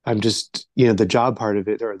I'm just, you know, the job part of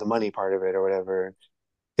it or the money part of it or whatever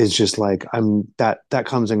is just like that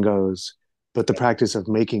comes and goes. But the practice of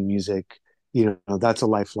making music, you know, that's a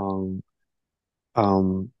lifelong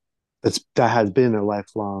um that has been a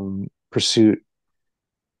lifelong pursuit.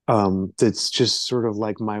 That's just sort of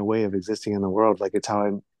like my way of existing in the world. Like it's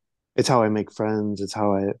how I make friends,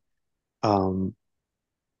 um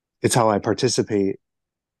it's how I participate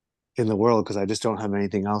in the world because I just don't have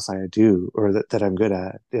anything else I do or that I'm good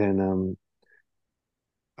at. And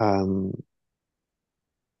um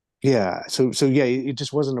yeah, so yeah, it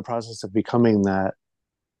just wasn't a process of becoming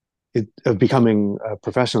of becoming a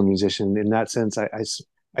professional musician. In that sense,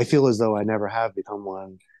 I feel as though I never have become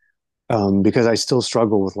one. Because I still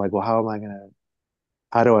struggle with like, well,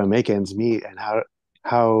 how do I make ends meet and how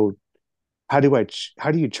how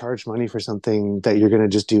do you charge money for something that you're gonna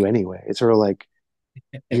just do anyway? It's sort of like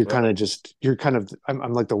Right.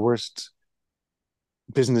 I'm like the worst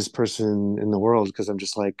business person in the world because I'm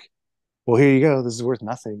just like, well, here you go. This is worth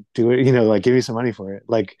nothing. Do it, you know, like give me some money for it.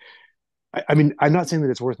 Like, I mean, I'm not saying that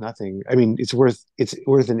it's worth nothing. I mean, it's worth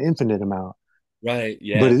an infinite amount. Right.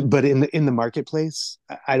 Yeah. But in the marketplace,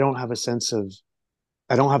 I don't have a sense of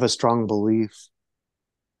I don't have a strong belief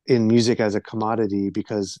in music as a commodity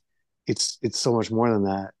because it's so much more than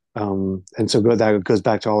that. And so that goes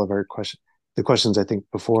back to all of the questions I think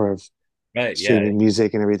before of Right. Yeah. streaming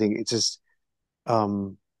music and everything. It's just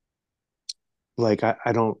um, like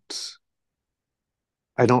I don't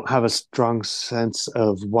have a strong sense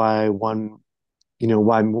of why one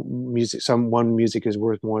music is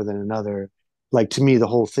worth more than another. Like to me, the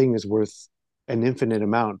whole thing is worth an infinite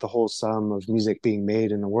amount, the whole sum of music being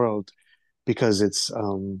made in the world, because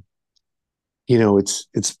you know, it's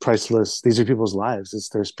priceless. These are people's lives. It's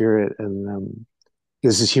their spirit, and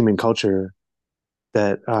this is human culture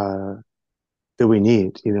that that we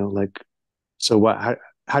need. You know, like so.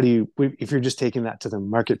 How do you if you're just taking that to the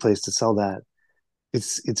marketplace to sell that?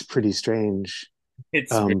 It's pretty strange.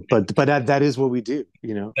 It's very, But that is what we do.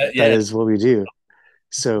 You know, that yeah. is what we do.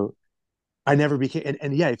 So I never became,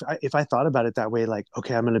 and yeah, if I thought about it that way, like,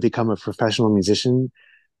 okay, I'm going to become a professional musician.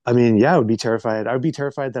 I mean, yeah, I would be terrified. I would be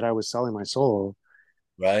terrified that I was selling my soul.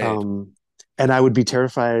 Right. Um, and I would be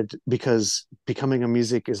terrified because becoming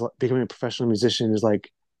a professional musician is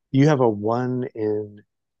like you have a 1 in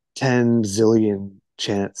 10 zillion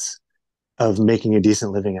chance of making a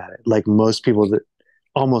decent living at it. Like most people that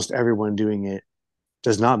almost everyone doing it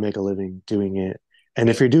does not make a living doing it. And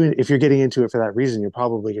Right. if you're getting into it for that reason, you're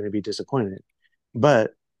probably going to be disappointed.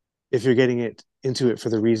 But if you're getting into it for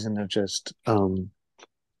the reason of just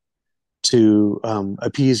to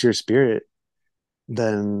appease your spirit,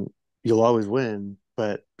 then you'll always win.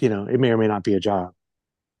 But you know, it may or may not be a job.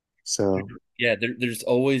 So Yeah. There's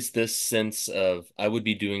always this sense of I would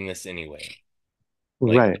be doing this anyway.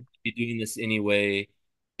 Like right. I'd be doing this anyway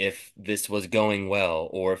if this was going well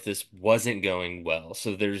or if this wasn't going well.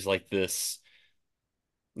 So there's like this,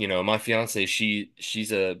 my fiance, she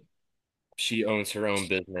owns her own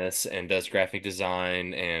business and does graphic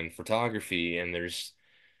design and photography, and there's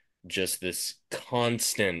just this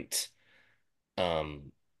constant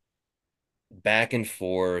um back and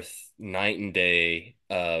forth night and day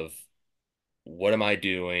of what am I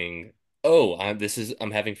doing? Oh,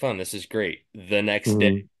 I'm having fun. This is great. The next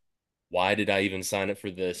day, Mm, why did I even sign up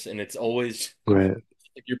for this? And it's always right.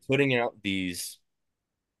 you're putting out these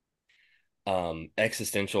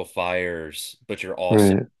existential fires, but you're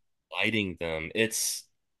also Right. lighting them. It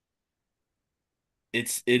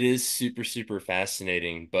is super, super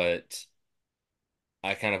fascinating, but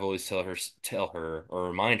I kind of always tell her, or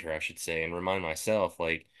remind her, I should say, and remind myself,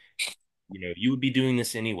 like, you would be doing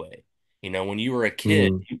this anyway. When you were a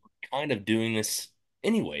kid, Mm, you were kind of doing this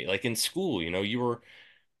anyway. Like in school, you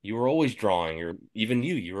were always drawing, or even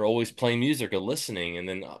you were always playing music or listening, and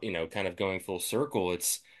then kind of going full circle.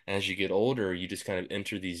 It's as you get older, you just kind of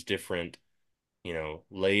enter these different,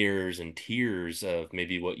 layers and tiers of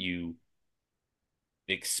maybe what you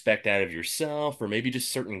expect out of yourself, or maybe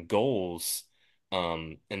just certain goals.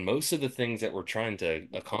 And most of the things that we're trying to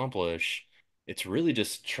accomplish, it's really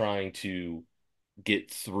just trying to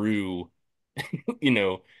get through, you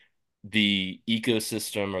know, the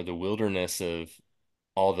ecosystem or the wilderness of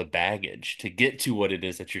all the baggage to get to what it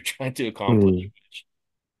is that you're trying to accomplish, mm, which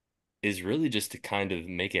is really just to kind of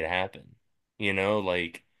make it happen.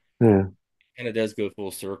 Like yeah. kind of does go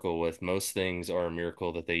full circle with most things are a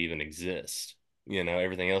miracle that they even exist.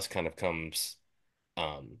 Everything else kind of comes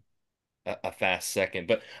um a fast second.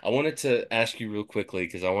 But I wanted to ask you real quickly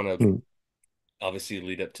because I want to Mm, obviously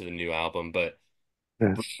lead up to the new album, but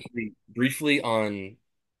yeah. briefly on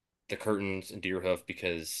the Curtains and Deerhoof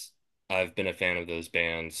because I've been a fan of those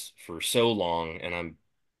bands for so long, and I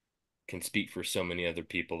can speak for so many other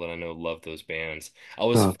people that I know love those bands. I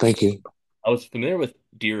Oh, was thank you. I was familiar with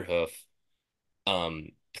Deerhoof um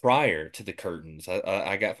prior to the Curtains.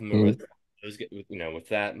 I got familiar Mm, with those with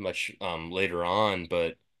that much later on,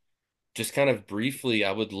 but just kind of briefly,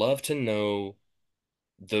 I would love to know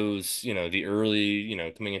those, the early,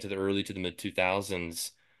 coming into the early to the mid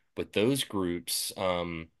 2000s with those groups.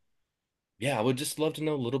 Yeah, I would just love to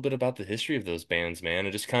know a little bit about the history of those bands, man,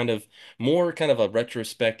 and just kind of more kind of a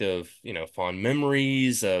retrospective, fond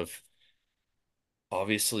memories of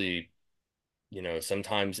obviously,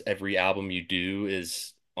 sometimes every album you do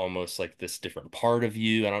is almost like this different part of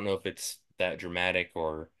you. I don't know if it's that dramatic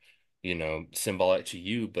or, symbolic to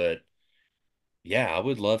you, but yeah, I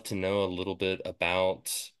would love to know a little bit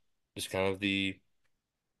about just kind of the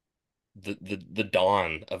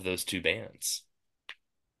dawn of those two bands.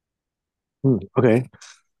 okay.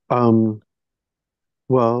 Um,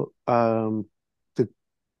 well, the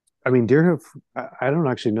I mean, Deerhoof, I don't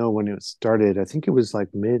actually know when it started. I think it was like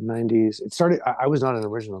mid 90s. It started, I was not an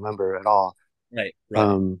original member at all. Right, right,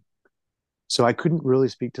 Um, so I couldn't really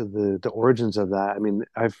speak to the origins of that. I mean,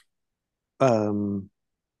 um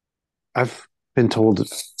I've been told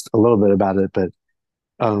a little bit about it, but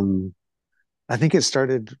um I think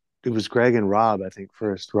it was Greg and Rob, I think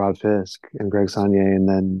first, Rob Fisk and Greg Saunier, and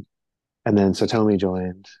then Satomi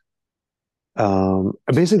joined.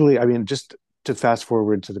 Basically, I mean, just to fast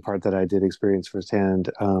forward to the part that I did experience firsthand,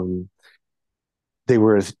 they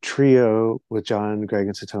were a trio with John, Greg,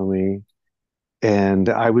 and Satomi, and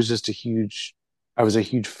I was a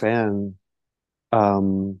huge fan.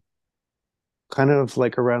 Um, Kind of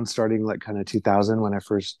like around starting like kind of 2000 when I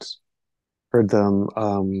first heard them.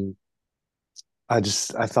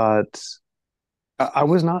 I thought I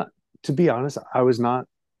was not, to be honest, I was not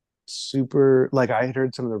super like I had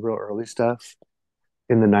heard some of the real early stuff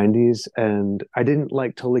in the 90s and I didn't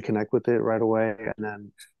like totally connect with it right away. And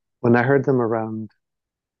then when I heard them around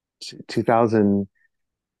 2000,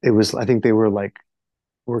 it was, I think they were like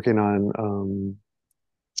working on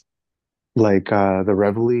the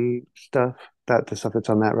Reveille stuff, that the stuff that's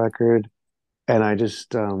on that record. And I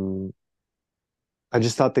just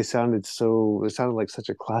thought it sounded like such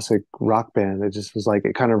a classic rock band. It just was like,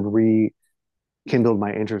 it kind of rekindled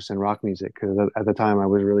my interest in rock music because at the time I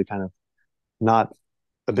was really kind of not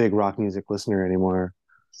a big rock music listener anymore.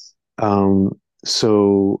 Um,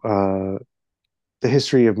 so the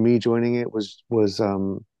history of me joining it was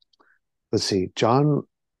let's see,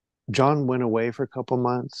 John went away for a couple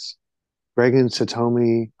months. Greg and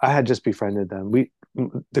Satomi, I had just befriended them.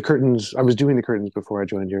 The Curtains. I was doing the Curtains before I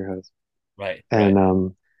joined your house, right, right.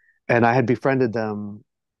 and I had befriended them,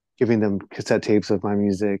 giving them cassette tapes of my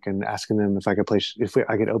music and asking them if I could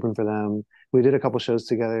I could open for them. We did a couple shows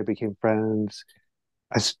together, became friends.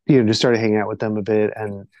 Just started hanging out with them a bit,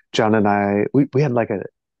 and John and we had like a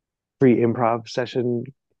free improv session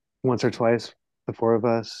once or twice, the four of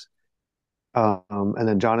us. And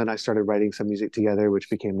then John and I started writing some music together, which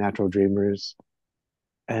became Natural Dreamers.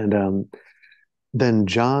 And then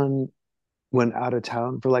John went out of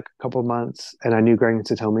town for like a couple months, and I knew Greg and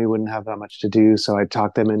Satomi wouldn't have that much to do, so I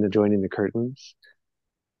talked them into joining the Curtains.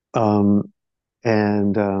 Um,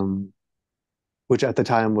 and Which at the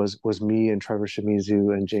time was me and Trevor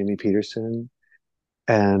Shimizu and Jamie Peterson.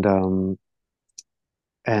 And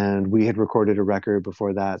and we had recorded a record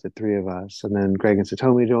before that, the three of us, and then Greg and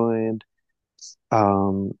Satomi joined.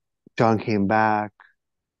 Um, John came back.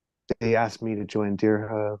 They asked me to join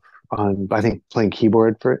Deerhoof on, I think, playing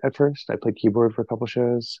keyboard for at first. I played keyboard for a couple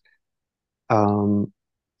shows. Um,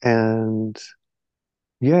 and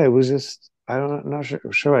yeah, it was just I'm not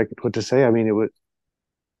sure what to say. I mean,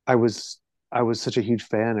 I was I was such a huge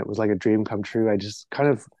fan. It was like a dream come true. I just kind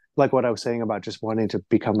of like what I was saying about just wanting to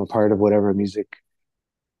become a part of whatever music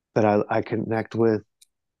that I connect with.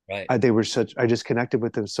 Right. They were such I just connected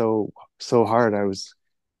with them so hard.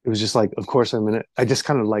 It was just like, of course I'm in it. I just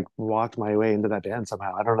kind of like walked my way into that band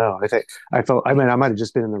somehow. I don't know. I think I felt, I mean, I might have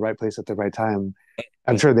just been in the right place at the right time.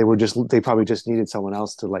 I'm Right. sure they probably just needed someone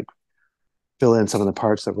else to like fill in some of the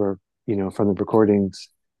parts that were, from the recordings.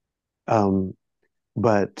 Um,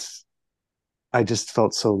 but I just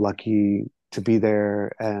felt so lucky to be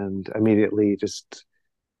there and immediately just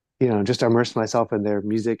immersed myself in their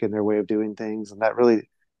music and their way of doing things. And that really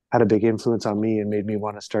had a big influence on me and made me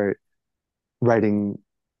want to start writing,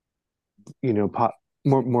 pop,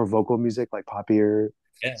 more vocal music, like poppier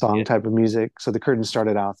Yeah. song Yeah. type of music. So the Curtains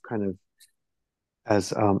started off kind of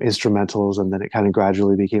as instrumentals, and then it kind of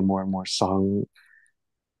gradually became more and more song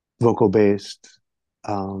vocal based.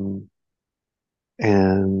 Um,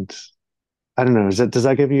 and I don't know, does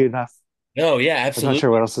that give you enough? No, yeah, I'm not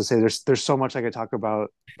sure what absolutely. else to say. There's so much I could talk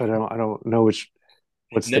about, but I don't know what's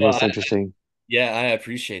No, the most interesting. yeah, I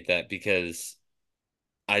appreciate that because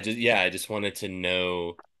I just wanted to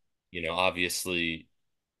know, obviously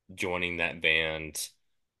joining that band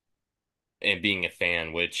and being a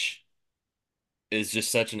fan, which is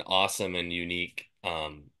just such an awesome and unique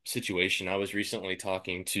situation. I was recently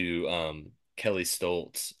talking to Kelly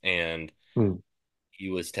Stoltz, and Mm, he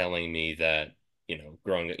was telling me that,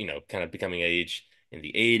 growing, kind of becoming age in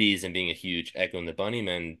the 80s and being a huge Echo and the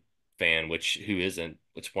Bunnymen fan, which who isn't,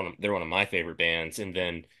 which they're one of my favorite bands. And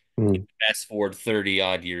then mm, fast forward 30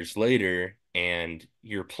 odd years later and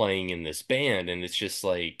you're playing in this band and it's just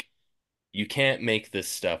like you can't make this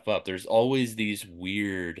stuff up. There's always these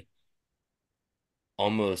weird,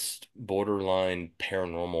 almost borderline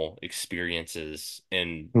paranormal experiences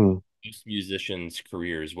in mm. most musicians'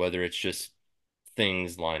 careers, whether it's just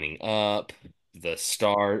things lining up, the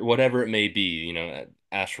star, whatever it may be,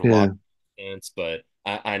 astrological Yeah. sense. But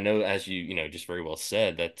I know, as just very well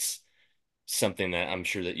said, that's something that I'm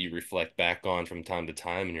sure that you reflect back on from time to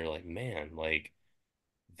time, and you're like, man, like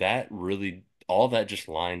that really, all that just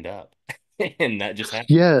lined up, and that just happened.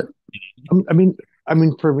 Yeah. I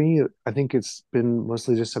mean, for me, I think it's been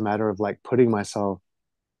mostly just a matter of like putting myself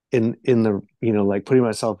in the, like putting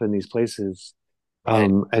myself in these places,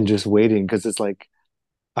 Right. and just waiting because it's like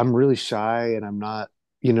I'm really shy and I'm not,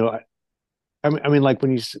 you know, I mean, like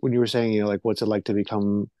when you were saying, like what's it like to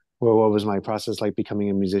become, well, what was my process like becoming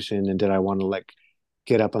a musician, and did I want to like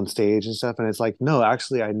get up on stage and stuff? And it's like, no,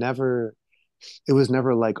 actually, I never. It was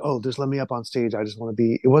never like, oh, just let me up on stage. I just want to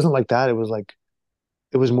be. It wasn't like that. It was like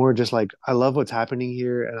it was more just like I love what's happening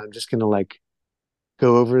here, and I'm just gonna like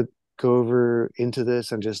go over go over into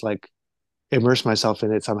this and just like immerse myself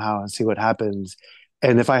in it somehow and see what happens.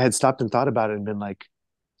 And if I had stopped and thought about it and been like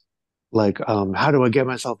how do I get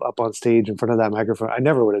myself up on stage in front of that microphone, I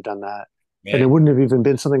never would have done that, and it Right. wouldn't have even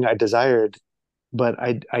been something I desired. But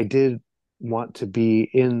I did want to be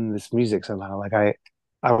in this music somehow. Like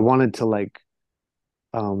I wanted to like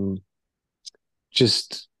um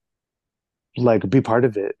just like be part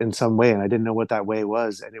of it in some way, and I didn't know what that way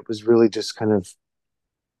was, and it was really just kind of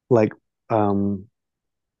like um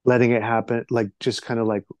letting it happen, like just kind of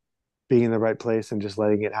like being in the right place and just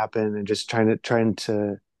letting it happen and just trying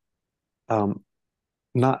to um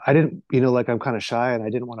not I didn't, like I'm kind of shy and I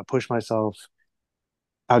didn't want to push myself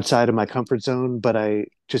outside of my comfort zone, but I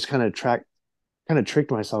just kind of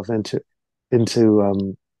tricked myself into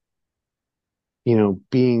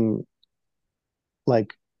being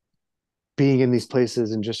like being in these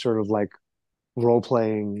places and just sort of like role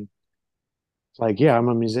playing, like, yeah, I'm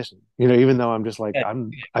a musician, even though I'm just like Yeah.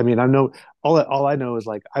 I mean, I know all I know is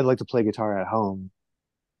like I like to play guitar at home,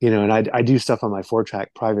 and I do stuff on my 4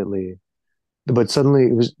 track privately, but suddenly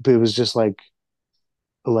it was just like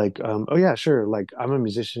oh yeah, sure, like I'm a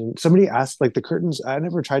musician. Somebody asked, like, the Curtains, I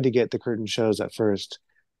never tried to get the Curtain shows at first.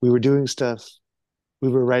 We were doing stuff, we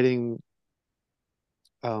were writing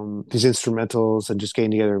these instrumentals and just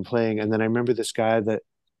getting together and playing. And then I remember this guy that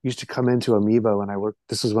used to come into Amoeba when I worked.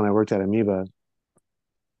 This was when I worked at Amoeba.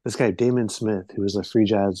 This guy Damon Smith, who was a free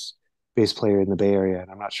jazz bass player in the Bay Area, and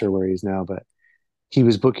I'm not sure where he's now, but he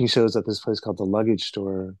was booking shows at this place called the Luggage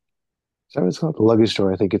Store. Is that what it's called? The Luggage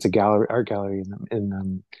Store. I think it's a gallery, art gallery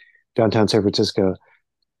in downtown San Francisco.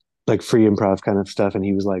 like free improv kind of stuff. And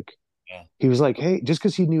Yeah. he was like, hey, just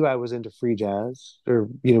because he knew I was into free jazz, or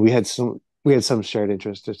you know, we had some shared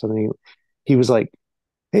interest or something. He was like,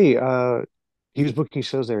 hey, he was booking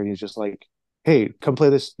shows there, and he was just like, hey, come play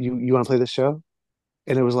this. You want to play this show?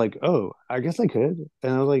 And it was like, oh, I guess I could.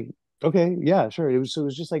 And I was like, okay, yeah, sure. It was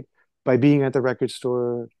just like by being at the record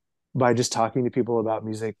store, by just talking to people about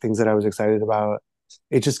music, things that I was excited about.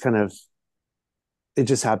 It just kind of it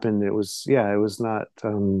just happened. It was yeah, it was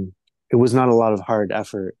not a lot of hard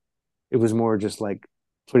effort. It was more just like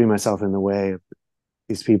putting myself in the way of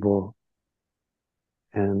these people.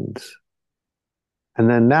 And and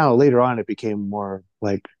then now later on it became more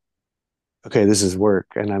like, okay, this is work.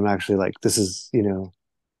 And I'm actually like, this is, you know,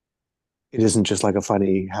 it isn't just like a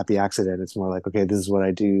funny, happy accident. It's more like, okay, this is what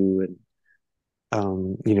I do. And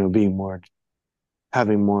you know, being more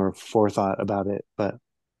having more forethought about it. But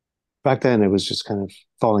back then it was just kind of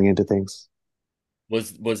falling into things.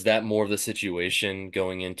 Was that more of the situation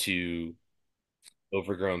going into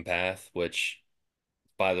Overgrown Path, which,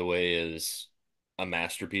 by the way, is a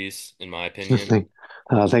masterpiece in my opinion.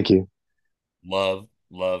 Thank you. Love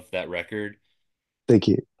that record. Thank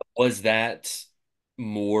you. Was that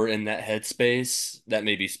more in that headspace? That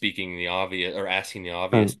may be speaking the obvious or asking the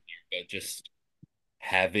obvious, Um, but just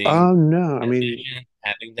having no, I that mean, vision,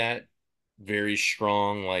 having that very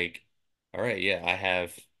strong, like, all right, yeah, I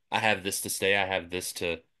have this to say, I have this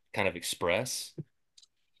to kind of express.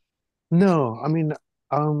 no, I mean,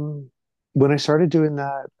 when I started doing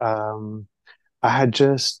that, I had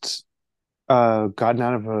just gotten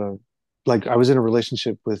out of a like I was in a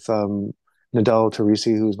relationship with Nadal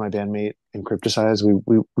Teresi, who was my bandmate in Cryptacize.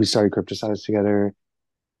 We started Cryptacize together.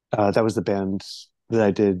 That was the band that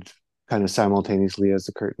I did kind of simultaneously as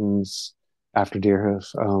the Curtains after Deerhoof.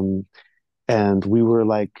 And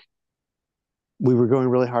we were going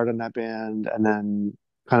really hard on that band, and then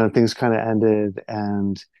kind of things kind of ended,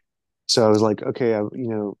 and so I was like, okay, you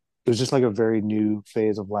know, it was just like a very new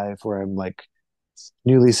phase of life where I'm like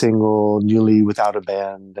newly single, newly without a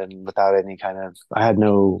band, and without any kind of I had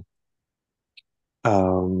no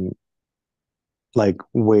um like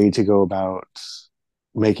way to go about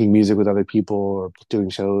making music with other people or doing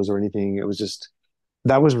shows or anything. It was just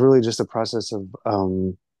that was really just a process of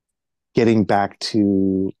getting back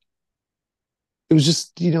to it was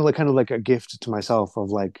just, you know, like kind of like a gift to myself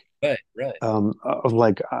Right, right. of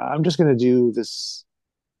like I'm just gonna do this.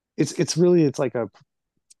 It's really it's like a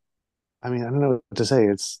I mean, I don't know what to say.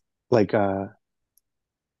 It's like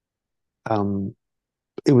um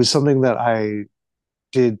it was something that I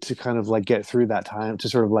did to kind of like get through that time to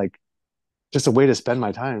sort of like just a way to spend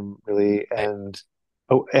my time really. Right. And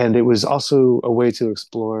oh, and it was also a way to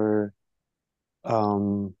explore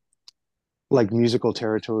um like musical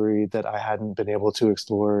territory that I hadn't been able to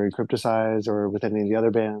explore in Cryptacize or with any of the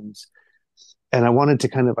other bands. And I wanted to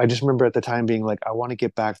kind of I just remember at the time being like I want to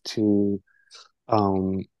get back to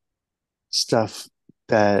um stuff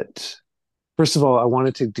that first of all I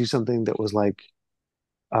wanted to do something that was like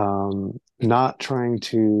not trying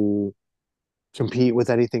to compete with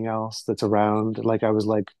anything else that's around. Like I was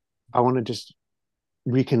like, I want to just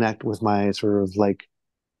reconnect with my sort of like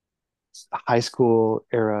high school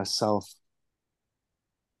era self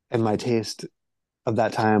and my taste of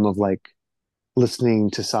that time of like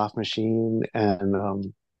listening to Soft Machine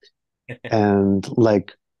and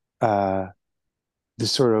like uh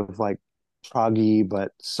this sort of like proggy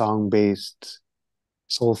but song based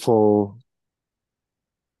soulful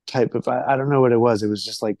type of I don't know what it was. It was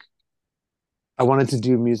just like I wanted to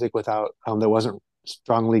do music without that wasn't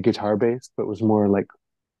strongly guitar based, but was more like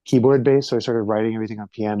keyboard based. So I started writing everything on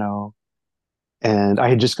piano, and I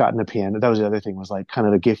had just gotten a piano. That was the other thing was like kind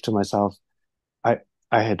of a gift to myself. I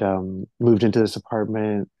I had moved into this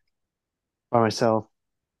apartment by myself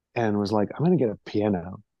and was like, I'm gonna get a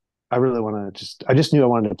piano. I really want to just. I just knew I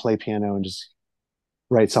wanted to play piano and just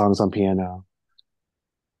write songs on piano.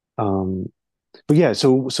 Um, but yeah,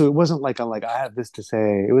 so it wasn't like I'm like I have this to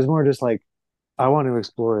say. It was more just like I want to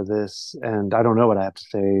explore this, and I don't know what I have to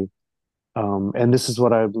say. And this is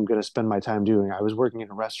what I'm going to spend my time doing. I was working in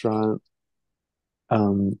a restaurant,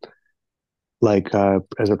 um, like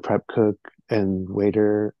as a prep cook and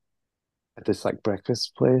waiter at this like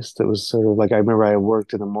breakfast place that was sort of like I remember I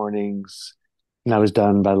worked in the mornings and I was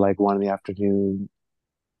done by like 1 in the afternoon.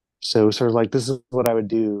 So sort of like this is what I would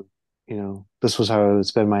do, you know, this was how I would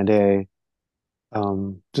spend my day.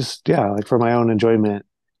 Just yeah, like for my own enjoyment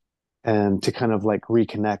and to kind of like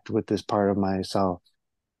reconnect with this part of myself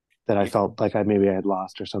that I felt like I maybe I had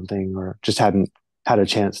lost or something or just hadn't had a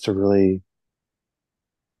chance to really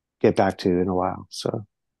get back to in a while. So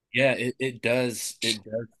Yeah, it does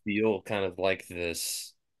feel kind of like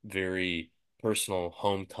this. very personal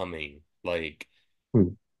homecoming, like Hmm.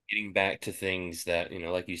 getting back to things that,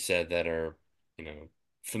 like you said, that are,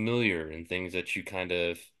 familiar and things that you kind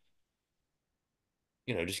of,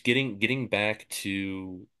 just getting back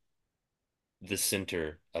to the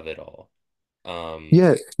center of it all. Um,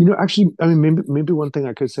 Yeah, actually, I mean, maybe one thing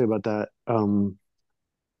I could say about that,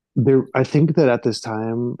 I think that at the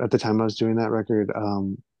time I was doing that record,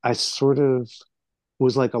 I sort of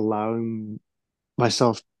was like allowing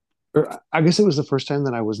myself, or I guess it was the first time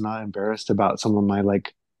that I was not embarrassed about some of my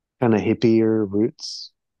like kind of hippier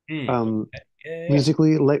roots, um, okay. Yeah,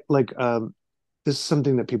 musically. This is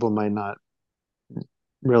something that people might not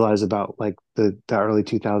realize about like the early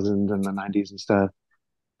 2000s and the 90s and stuff.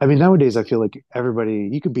 I mean, nowadays I feel like everybody,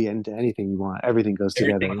 you could be into anything you want. Everything goes yeah.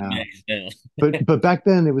 together Everything's now. mixed now. But back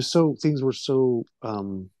then it was so things were so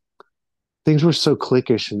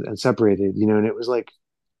cliquish and separated, and it was like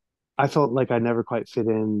I felt like I never quite fit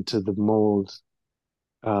into the mold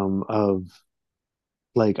of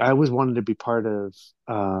like I always wanted to be part of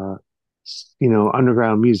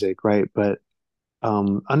underground music, right? But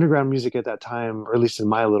underground music at that time, or at least in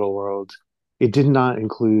my little world, it did not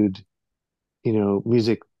include,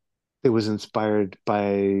 music that was inspired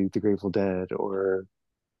by the Grateful Dead or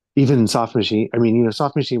even Soft Machine. I mean,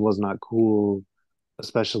 Soft Machine was not cool,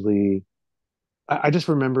 especially. I just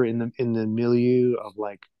remember in the milieu of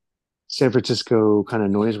like San Francisco kind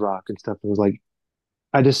of noise rock and stuff. It was like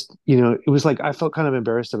I just, it was like I felt kind of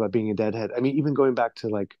embarrassed about being a deadhead. I mean, even going back to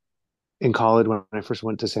like in college when I first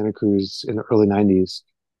went to Santa Cruz in the early '90s,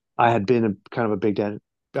 I had been kind of a big Dead.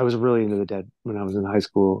 I was really into the Dead when I was in high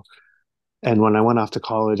school, and when I went off to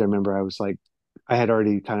college, I remember I was like, I had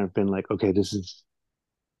already kind of been like, okay, this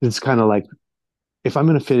is kind of like if I'm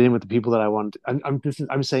going to fit in with the people that I want.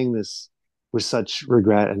 I'm saying this with such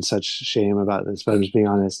regret and such shame about this, but I'm just being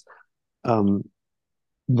honest. Um,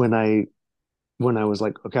 when I was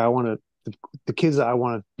like, okay, the kids that I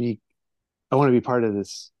want to be part of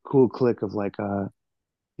this cool clique of like,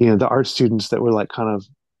 the art students that were like kind of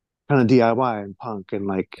DIY and punk and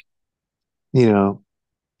like, you know,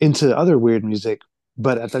 into other weird music,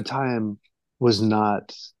 but at the time was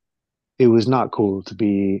not, it was not cool to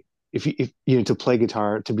be, if to play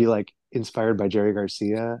guitar, to be like inspired by Jerry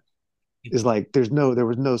Garcia is like, there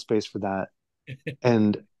was no space for that.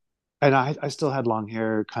 And, I still had long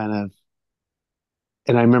hair kind of,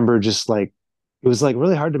 and I remember just like, it was like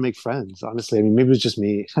really hard to make friends, honestly. I mean, maybe it was just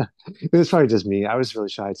me. It was probably just me. I was really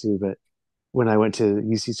shy too, but when I went to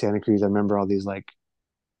UC Santa Cruz, I remember all these like,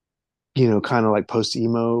 kind of like post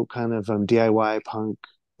emo kind of DIY punk.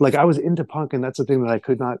 Like I was into punk, and that's the thing that I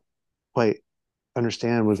could not quite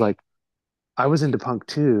understand was like I was into punk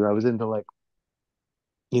too. I was into like,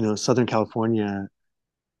 Southern California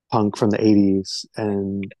punk from the '80s,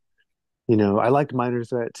 and I liked Minor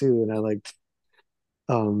Threat too, and I liked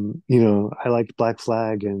Black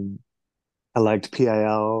Flag, and I liked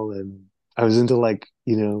PIL, and I was into like,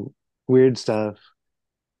 weird stuff,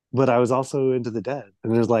 but I was also into the Dead,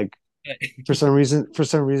 and there's like for some reason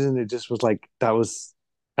it just was like that was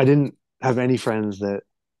I didn't have any friends that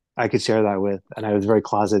I could share that with, and I was very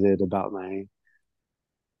closeted about my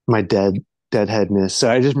deadheadness. So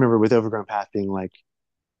I just remember with Overgrown Path being like,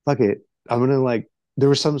 fuck it, I'm gonna like. There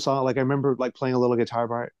was some song like I remember like playing a little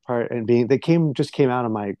guitar part and being they came out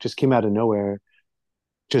of nowhere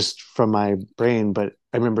just from my brain, but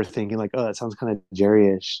I remember thinking like, oh, that sounds kind of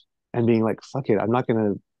Jerry-ish, and being like, fuck it, I'm not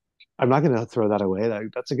gonna throw that away.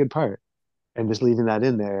 That's a good part, and just leaving that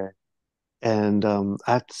in there. And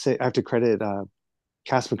I have to credit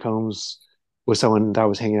Cass McCombs was someone that I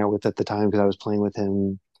was hanging out with at the time because I was playing with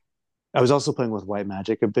him. I was also playing with White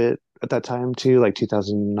Magic a bit at that time too, like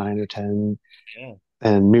 2009 or 10. Yeah.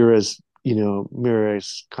 And Mira's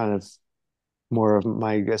kind of more of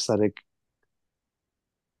my aesthetic.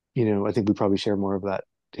 I think we probably share more of that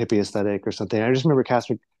hippie aesthetic or something. I just remember Cass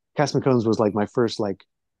McCombs was like my first like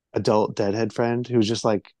adult Deadhead friend who was just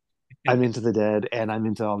like, I'm into the Dead and I'm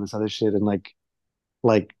into all this other shit, and like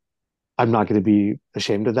I'm not going to be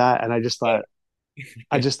ashamed of that. And I just thought,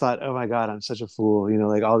 oh my God, I'm such a fool.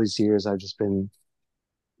 Like all these years I've just been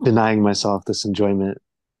denying myself this enjoyment.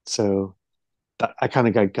 So I kind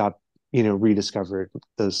of got rediscovered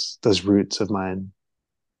those roots of mine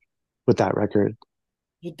with that record.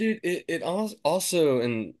 Well, dude, it also,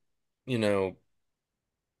 and you know,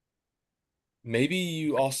 maybe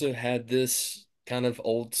you also had this kind of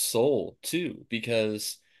old soul too,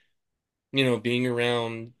 because, being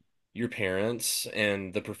around your parents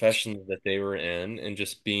and the professions that they were in, and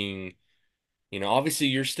just being, obviously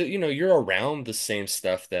you're still, you're around the same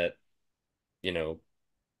stuff that, you know,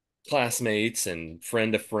 classmates and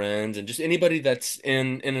friend of friends and just anybody that's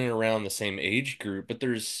in and around the same age group. But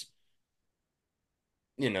there's,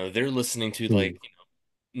 they're listening to Hmm. like,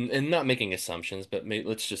 and not making assumptions, but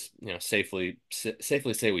let's just, safely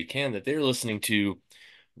say we can that they're listening to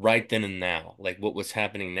right then and now, like what was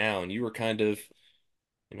happening now. And you were kind of,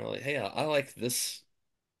 like, hey, I like this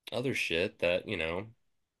other shit that,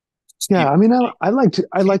 Yeah, you, I mean, I liked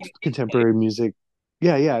contemporary music.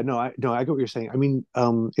 Yeah, yeah, no, I get what you're saying. I mean,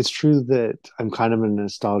 it's true that I'm kind of a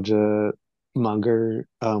nostalgia monger,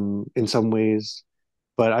 in some ways,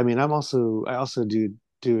 but I mean, I also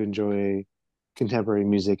do enjoy contemporary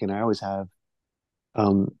music, and I always have.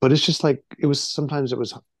 But it's just like it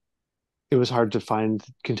was hard to find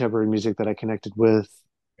contemporary music that I connected with,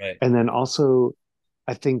 right, and then also,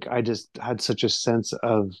 I think I just had such a sense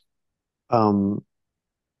of um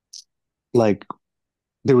like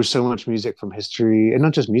there was so much music from history, and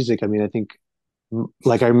not just music. I mean, I think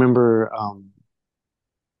like I remember,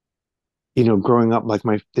 growing up, like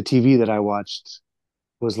the TV that I watched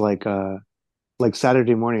was like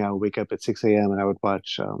Saturday morning. I would wake up at 6 a.m. and I would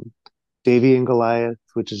watch Davy and Goliath,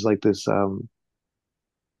 which is like this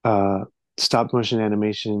uh, stop motion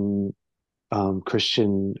animation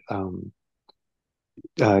Christian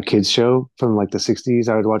kids show from like the 60s.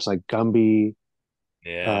 I would watch like Gumby,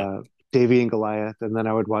 yeah, uh, Davy and Goliath, and then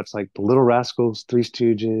I would watch like the Little Rascals, Three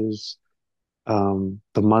Stooges,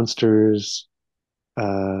 the Munsters,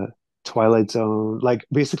 uh, Twilight Zone. Like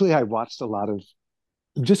basically, I watched a lot of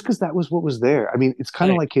just because that was what was there. I mean, it's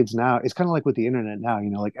kind of right, like kids now. It's kind of like with the internet now.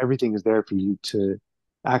 Like everything is there for you to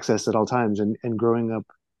access at all times. And growing up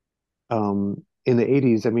in the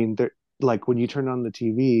 '80s, I mean, there like when you turn on the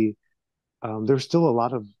TV, there's still a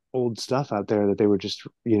lot of old stuff out there that they were just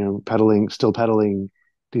still peddling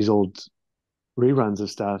these old reruns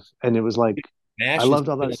of stuff, and it was like I Mash is loved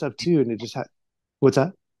all that still, stuff too. And it just had what's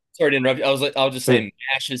that? sorry to interrupt you. I'll just Okay. say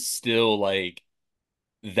Mash is still like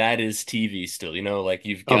that is TV still, like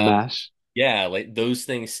you've Oh, got, MASH. yeah, like those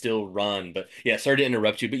things still run. But yeah, sorry to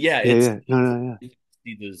interrupt you, but yeah, Yeah, it's yeah. No, no, yeah.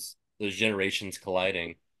 see those generations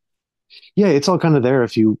colliding. Yeah, it's all kind of there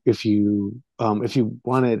if you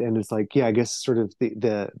want it. And it's like, yeah, I guess sort of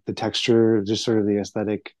the texture, just sort of the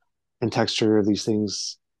aesthetic and texture of these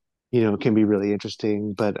things, can be really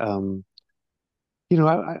interesting. But I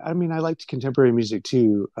mean, I liked contemporary music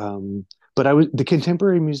too. But I was the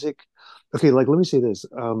contemporary music. Okay, like let me say this.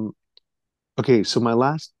 Okay, so my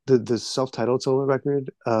last the self-titled solo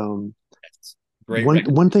record. That's great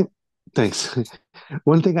record. One thing. Thanks.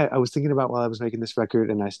 One thing I was thinking about while I was making this record,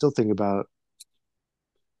 and I still think about,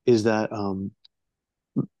 is that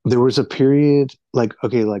there was a period like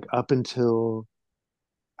okay, like up until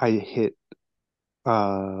I hit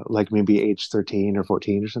like maybe age 13 or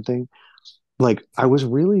 14 or something. Like I was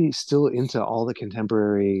really still into all the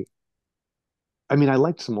contemporary. I mean, I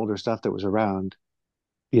liked some older stuff that was around,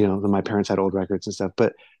 my parents had old records and stuff,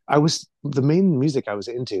 but the main music I was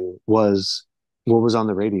into was what was on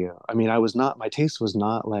the radio. I mean, my taste was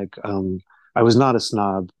not like, I was not a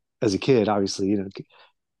snob as a kid, obviously,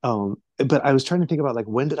 but I was trying to think about like,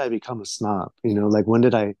 when did I become a snob? Like when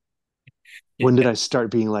did I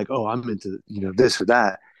start being like, oh, I'm into, this or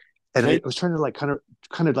that? And I When was trying to like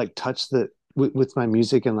kind of like touch with my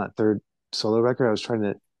music in that third solo record. I was trying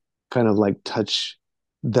to kind of like touch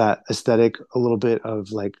that aesthetic a little bit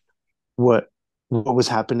of like what what was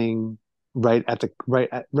happening right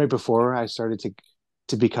before I started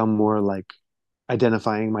to become more like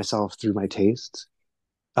identifying myself through my tastes.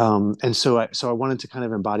 And so I wanted to kind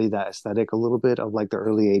of embody that aesthetic a little bit of like the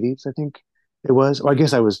early '80s, I think it was. Or I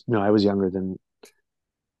guess I was no, I was younger than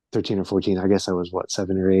 13 or 14. I guess I was what,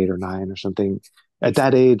 7 or 8 or 9 or something at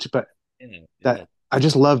that age. But yeah, yeah, that I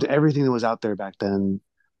just loved everything that was out there back then,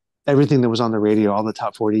 everything that was on the radio, all the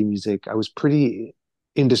top 40 music. I was pretty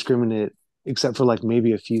indiscriminate, except for like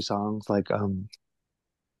maybe a few songs. Like, I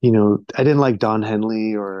didn't like Don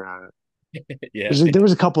Henley or yeah, there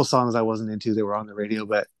was a couple songs I wasn't into that were on the radio,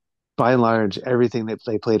 but by and large, everything that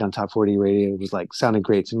they played on top 40 radio was like sounded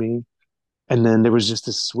great to me. And then there was just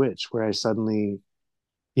this switch where I suddenly,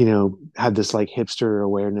 had this like hipster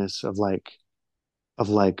awareness of like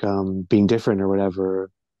being different or whatever.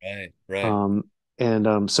 right, right, Um,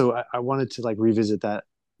 and so I wanted to like revisit the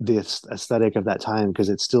aesthetic of that time because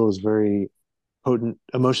it still is very potent,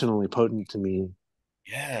 emotionally potent to me.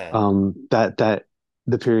 yeah, That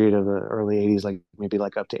the period of the early '80s, like maybe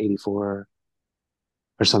like up to '84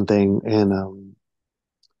 or something, and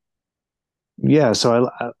yeah, so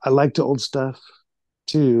I liked the old stuff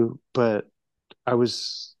too, but I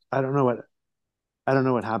don't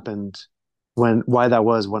know what happened why that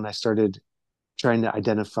was when I started trying to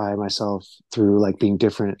identify myself through like being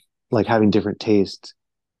different. like having different tastes.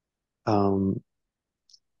 Um,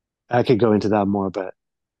 I could go into that more, but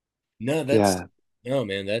No, that's yeah. no,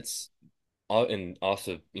 man, that's and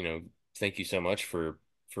also, thank you so much for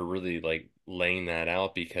really like laying that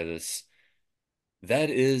out because that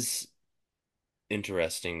is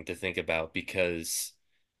interesting to think about because,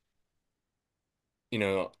 you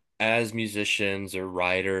know, as musicians or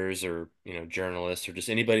writers or, journalists or just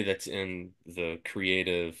anybody that's in the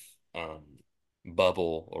creative um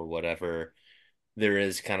bubble or whatever, there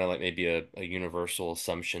is kind of like maybe a universal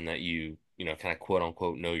assumption that kind of quote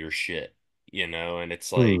unquote know your shit, and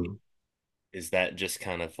it's like, Hmm. is that just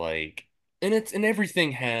kind of like, and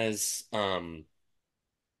everything has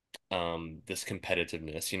this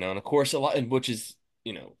competitiveness, and of course a lot, and which is,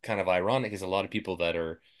 kind of ironic, is a lot of people that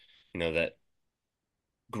are, that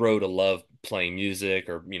grow to love playing music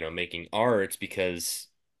or, making arts because,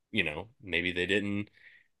 maybe they didn't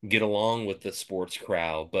get along with the sports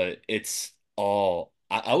crowd, but it's all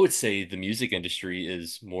I would say the music industry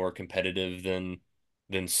is more competitive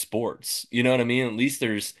than sports. You know what I mean? At least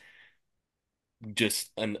there's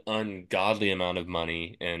just an ungodly amount of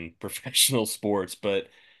money in professional sports, but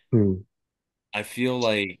Hmm. I feel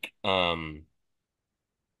like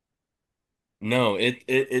no, it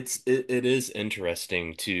is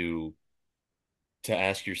interesting to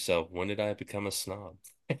ask yourself, when did I become a snob?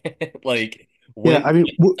 Like, Yeah, when I mean,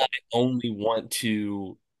 did I only want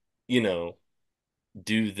to, you know,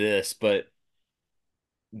 do this? But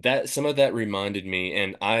that some of that reminded me,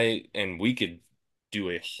 and we could do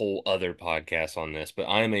a whole other podcast on this, but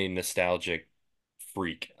I'm a nostalgic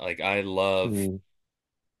freak. hmm,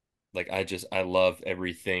 I love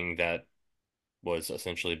everything that was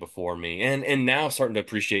essentially before me, and now starting to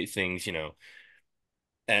appreciate things,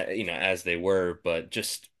 as they were. But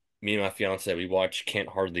just me and my fiance, we watch Can't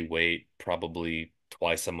Hardly Wait probably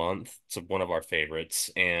twice a month. It's one of our favorites,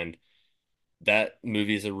 and that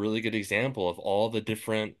movie is a really good example of all the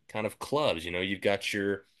different kind of clubs. You've got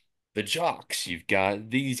the jocks, you've got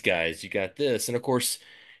these guys, you got this, and of course,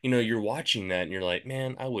 you're watching that and you're like,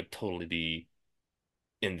 man, I would totally be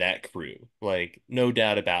in that crew. Like, no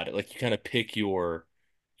doubt about it. Like, you kind of pick your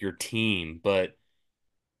team, but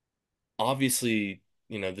obviously,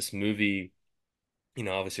 this movie,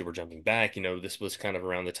 obviously we're jumping back, this was kind of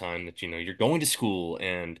around the time that, you're going to school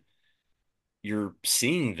and you're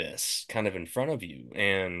seeing this kind of in front of you,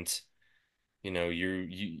 and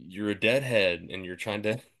you're a deadhead and you're trying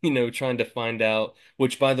to trying to find out,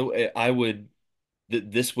 which, by the way,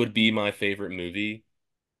 this would be my favorite movie.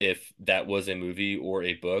 If that was a movie or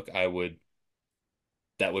a book,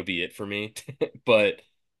 that would be it for me. But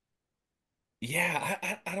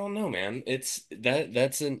yeah, I don't know, man.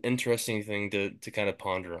 That's an interesting thing to kind of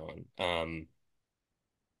ponder on.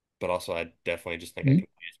 But also I definitely just think I hmm.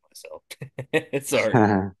 confused myself. Sorry.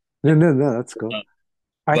 No, no, no, that's cool. Uh,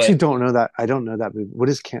 I actually but don't know that. I don't know that movie. What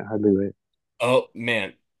is Can't Hardly Wait? oh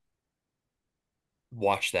man,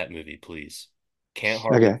 watch that movie, please. Can't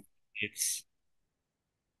hardly. Okay, It's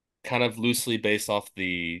kind of loosely based off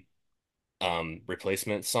the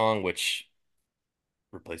replacement song, which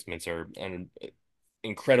replacements are an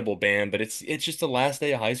incredible band, but it's just the last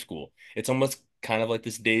day of high school. It's almost kind of like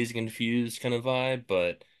this Dazed and Confused kind of vibe,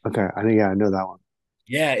 but okay. I know. Yeah, I know that one.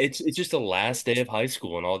 yeah, it's just the last day of high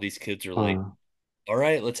school, and all these kids are like, Uh, all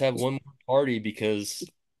right, let's have one more party because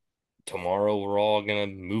tomorrow we're all gonna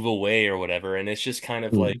move away or whatever. And it's just kind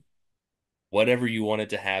of like hmm. whatever you want it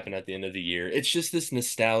to happen at the end of the year. It's just this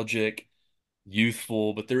nostalgic,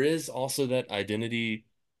 youthful, but there is also that identity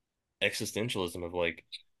existentialism of like,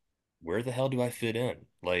 where the hell do I fit in?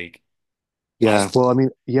 Like, I Yeah. Well, I mean,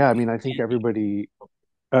 yeah. I mean, I think everybody.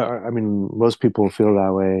 I mean, most people feel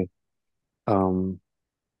that way. Um,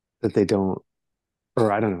 that they don't,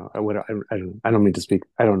 or I don't know. I don't mean to speak.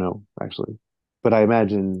 I don't know actually, but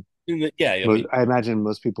yeah, I mean, I imagine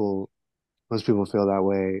most people feel that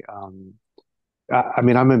way. I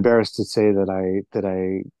mean, I'm embarrassed to say that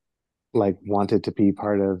I like wanted to be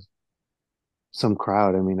part of some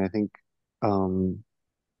crowd. I mean, um,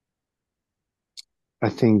 I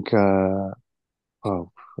think, oh,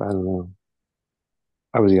 I don't know.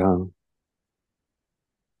 I was young.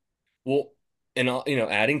 well, and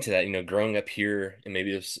adding to that, growing up here, and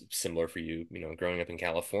maybe it's similar for you, growing up in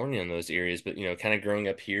California in those areas, but kind of growing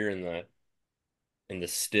up here in the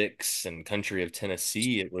sticks and country of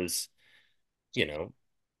Tennessee, it was, you know,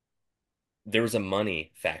 there was a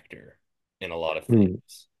money factor in a lot of Hmm.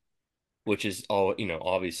 things, which is all,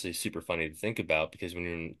 obviously super funny to think about because when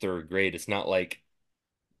you're in third grade, it's not like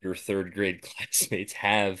your third grade classmates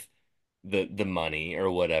have the money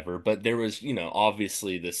or whatever, but there was,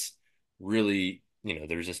 obviously this really,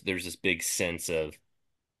 there's this big sense of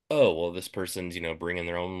oh, well, this person's, bringing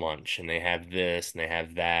their own lunch and they have this and they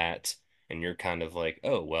have that. And you're kind of like,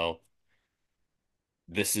 oh, well,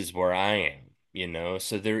 this is where I am,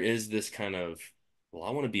 So there is this kind of, well,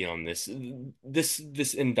 I want to be on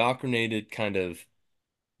this indoctrinated kind of,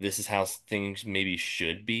 this is how things maybe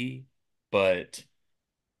should be. But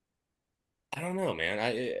I don't know, man.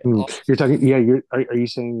 Hmm. You're talking, yeah, are you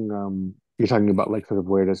saying you're talking about like sort of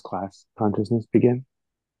where does class consciousness begin?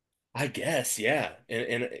 I guess, yeah.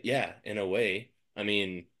 Yeah, in a way. I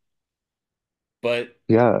mean, but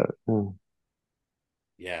Yeah. Yeah.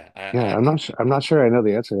 yeah, Yeah, I'm not sure I know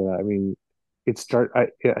the answer to that. I mean,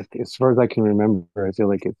 yeah, as far as I can remember, I feel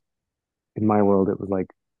like in my world it was like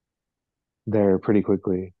there pretty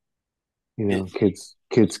quickly. You it know,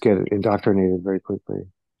 kids get indoctrinated very quickly.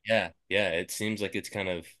 yeah, it seems like it's kind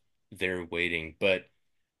of there waiting. But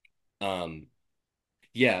um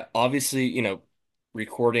yeah, obviously,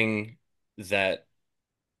 recording that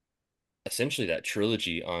essentially that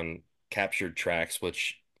trilogy on captured tracks,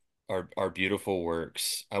 which are beautiful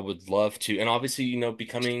works. I would love to, and obviously,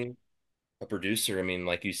 becoming a producer. I mean,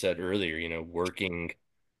 like you said earlier, working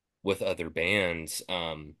with other bands,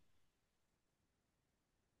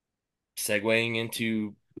 segueing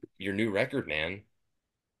into your new record, man,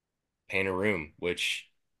 Paint a Room,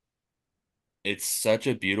 which it's such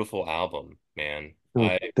a beautiful album, man. Oh,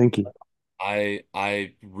 thank you.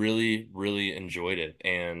 I really, really enjoyed it,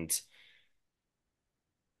 and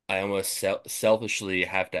I almost selfishly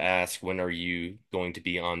have to ask, when are you going to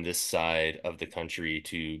be on this side of the country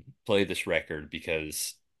to play this record?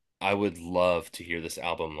 Because I would love to hear this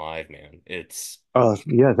album live, man. It's Oh,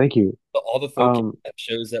 yeah, thank you. all the folk Um,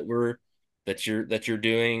 shows that you're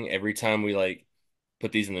doing. Every time we like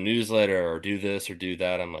put these in the newsletter or do this or do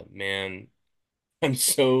that, I'm like, man, I'm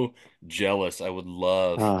so jealous. I would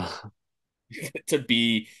love uh, to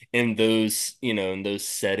be in those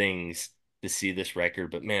settings to see this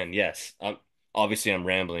record. But man, yes, obviously I'm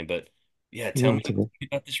rambling, but yeah, tell no, me it's okay.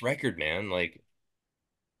 about this record, man. Like,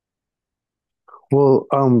 Well,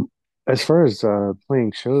 as far as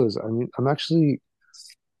playing shows, I mean,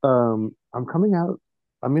 I'm coming out.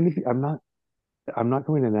 I'm not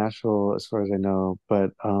going to Nashville as far as I know,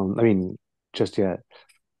 but I mean, just yet.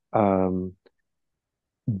 Um,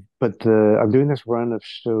 but I'm doing this run of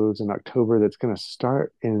shows in October that's going to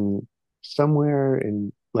start in somewhere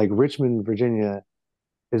in like Richmond, Virginia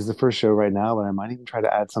is the first show right now, but I might even try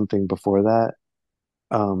to add something before that.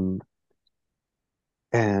 Um,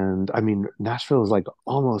 and I mean, Nashville is like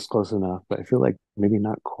almost close enough, but I feel like maybe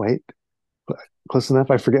not quite close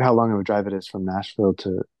enough. I forget how long of a drive it is from Nashville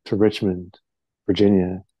to Richmond,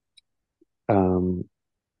 Virginia. Um,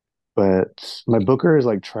 but my booker is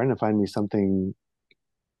like trying to find me something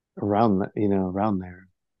around there.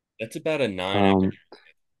 that's about a 9 hour. Um,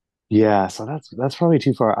 yeah, so that's probably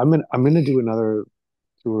too far. I'm gonna do another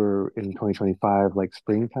tour in 2025, like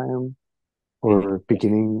springtime Mhm. or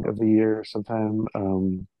beginning of the year sometime.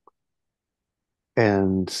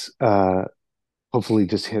 And hopefully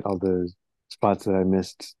just hit all the spots that I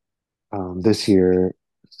missed this year.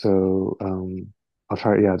 So I'll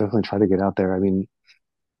try, yeah, definitely try to get out there. I mean,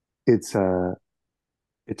 it's uh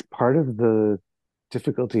it's part of the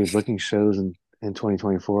difficulty of booking shows in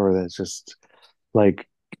 2024 that's just like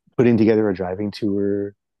putting together a driving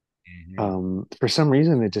tour. Mhm. For some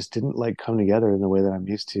reason, it just didn't like come together in the way that I'm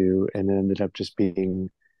used to, and it ended up just being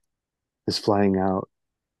this flying out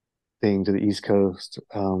thing to the East Coast.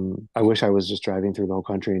 I wish I was just driving through the whole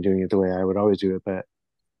country and doing it the way I would always do it, but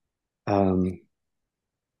um,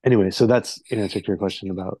 anyway, so that's in answer to your question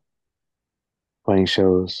about playing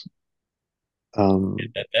shows.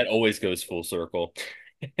 Um, That always goes full circle.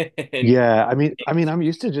 And yeah, I'm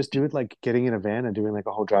used to just doing like getting in a van and doing like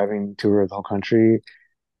a whole driving tour of the whole country.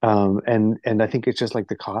 And I think it's just like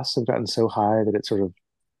the costs have gotten so high that it's sort of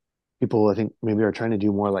people I think maybe are trying to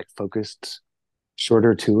do more like focused,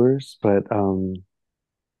 shorter tours, but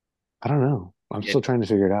I don't know. I'm yeah, still trying to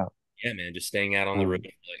figure it out. yeah, man, just staying out on the road Um,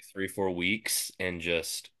 for like 3, 4 weeks and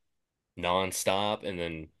just nonstop and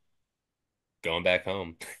then going back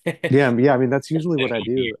home. yeah, I mean that's usually And what I home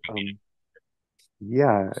to do. you.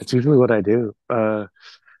 Yeah, it's usually what I do.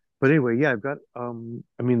 But anyway, yeah, I've got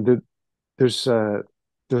I mean there's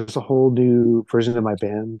there's a whole new version of my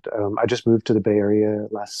band. I just moved to the Bay Area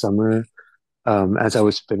last summer as I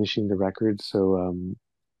was finishing the record. So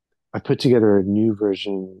I put together a new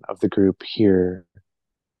version of the group here.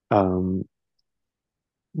 Um,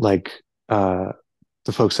 like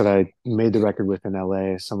the folks that I made the record with in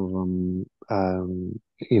LA, some of them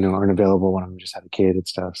aren't available. One of them just had a kid and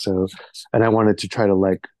stuff. So and I wanted to try to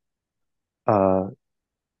like uh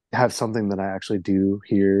have something that I actually do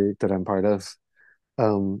here that I'm part of.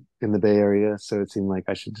 in the Bay Area, so it seemed like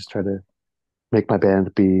I should just try to make my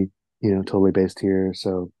band be, totally based here.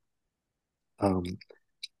 So um,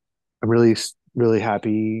 I'm really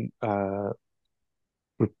happy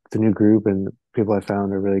with the new group, and the people I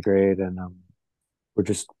found are really great, and we're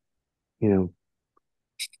just, you know,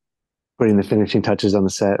 putting the finishing touches on the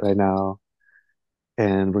set right now,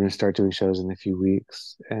 and we're gonna start doing shows in a few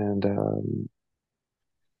weeks. And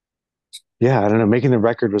yeah, I don't know, making the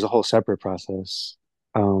record was a whole separate process.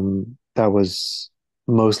 That was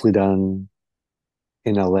mostly done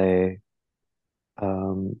in LA.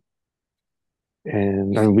 Um,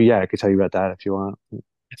 and I mean, yeah, I could tell you about that if you want.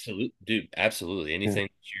 Absolutely, dude. Absolutely.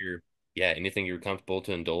 Yeah. Anything you're comfortable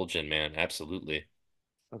to indulge in, man. Absolutely.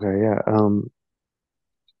 Okay. Yeah.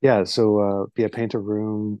 Yeah. So, yeah, Paint a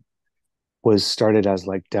Room was started as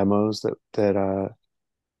like demos that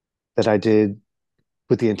I did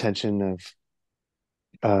with the intention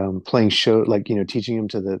of playing show, like, teaching them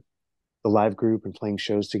to the live group and playing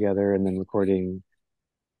shows together, and then recording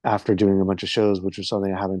after doing a bunch of shows, which was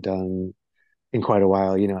something I haven't done in quite a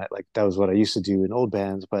while. Like that was what I used to do in old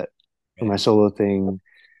bands, but for Right. my solo thing,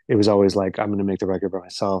 it was always like I'm going to make the record by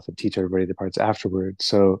myself and teach everybody the parts afterwards.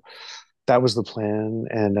 So that was the plan,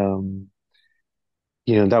 and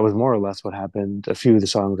that was more or less what happened. A few of the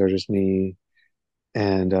songs are just me,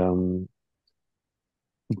 and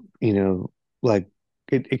you know, like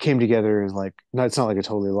it came together as like no, it's not like a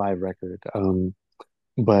totally live record,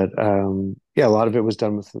 but yeah, a lot of it was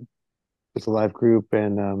done with the live group,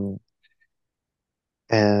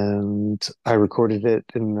 and I recorded it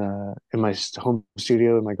in my home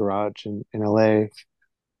studio in my garage in LA,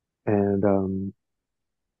 and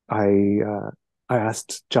I uh, I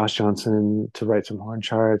asked Josh Johnson to write some horn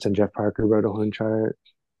charts, and Jeff Parker wrote a horn chart,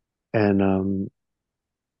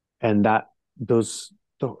 and that those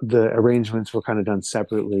the arrangements were kind of done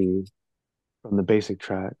separately from the basic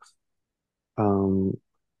tracks, um,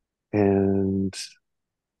 and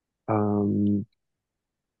um,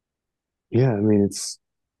 yeah, I mean it's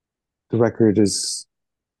the record is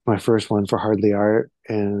my first one for Hardly Art,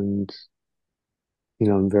 and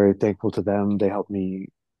I'm very thankful to them. They helped me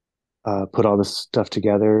put all this stuff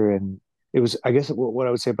together, and it was, I guess, what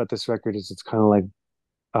I would say about this record is it's kind of like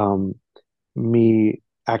um, me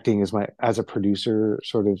acting as a producer,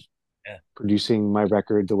 sort of Yeah. producing my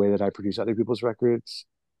record the way that I produce other people's records,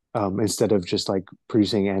 instead of just like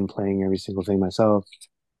producing and playing every single thing myself.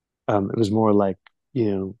 It was more like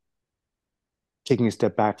you know taking a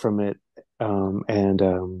step back from it, and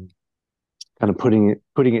kind of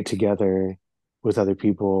putting it together with other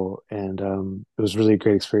people, and it was really a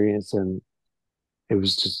great experience, and it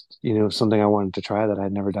was just something I wanted to try that I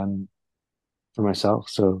had never done for myself.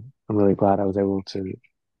 So I'm really glad I was able to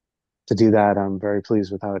do that. I'm very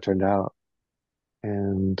pleased with how it turned out,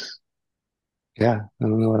 and yeah, I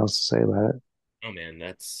don't know what else to say about it. Oh man,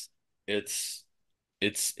 it's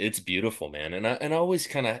it's beautiful, man. And I always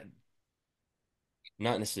kind of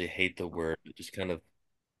not necessarily hate the word, but just kind of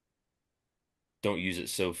don't use it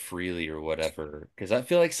so freely or whatever. Because I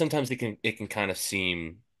feel like sometimes it can kind of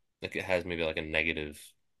seem like it has maybe like a negative,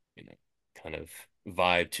 you know, kind of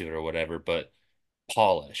vibe to it or whatever. But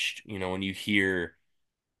polished,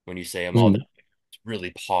 when you say I'm all Mm. that it's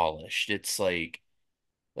really polished, it's like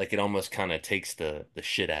it almost kind of takes the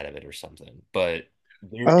shit out of it or something. But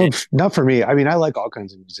there is Not for me. I mean, I like all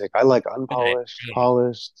kinds of music. I like right, unpolished,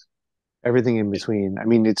 polished, everything in between. I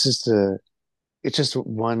mean, it's just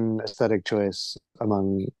one aesthetic choice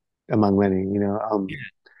among many. yeah.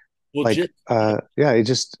 Well, Like just you know, yeah,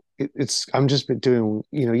 it's I'm just been doing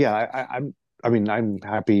yeah, I mean I'm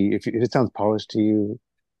happy if it sounds polished to you,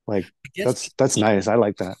 like I guess that's nice. I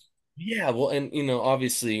like that. yeah. Well, and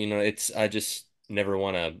obviously, it's I just never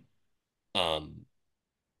want to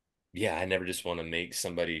yeah, I never just want to make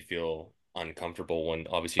somebody feel uncomfortable when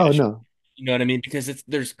obviously Oh no. you know what I mean? Because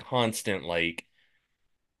there's constant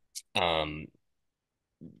um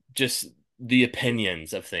just the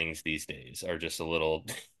opinions of things these days are just a little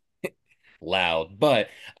loud, but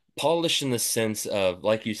polished in the sense of,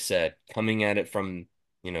 like you said, coming at it from,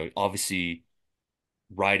 obviously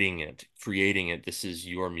writing it, creating it. This is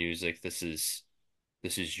your music. This is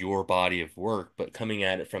your body of work, but coming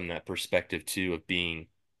at it from that perspective too of being,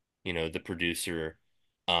 the producer.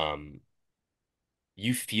 Um,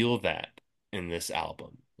 you feel that in this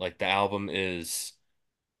album. Like the album is,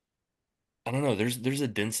 I don't know, there's a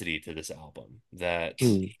density to this album that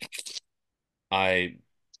Mm. I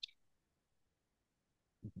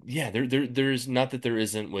yeah, there's not that there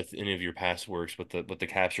isn't with any of your past works with the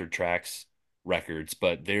captured tracks records,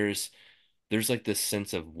 but there's like this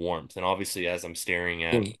sense of warmth. And obviously as I'm staring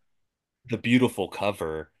at Cool. the beautiful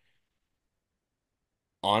cover,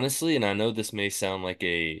 honestly, and I know this may sound like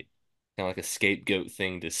a kind of like a scapegoat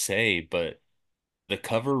thing to say, but the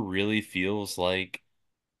cover really feels like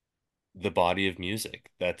the body of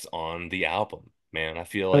music that's on the album, man. I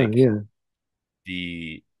feel Oh like yeah.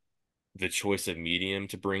 the the choice of medium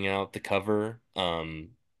to bring out the cover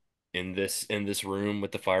in this room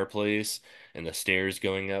with the fireplace and the stairs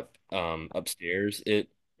going up upstairs,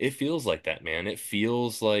 it feels like that, man. It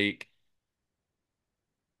feels like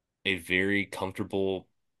a very comfortable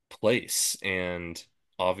place. And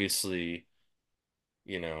obviously,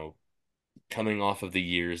 you know, coming off of the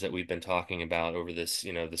years that we've been talking about over this,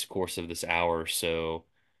 this course of this hour, so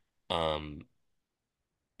um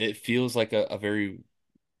it feels like a very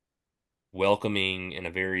welcoming and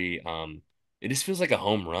a very it just feels like a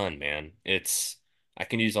home run, man. It's I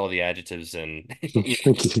can use all the adjectives and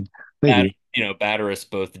Thank you. Thank bad, you. batter us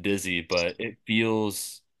both dizzy, but it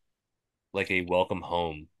feels like a welcome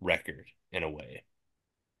home record in a way.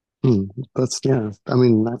 Hmm. That's yeah. I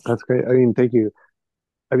mean, that's great. I mean, thank you.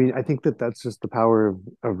 I mean, I think that that's just the power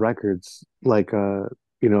of records, like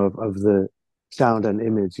of the sound and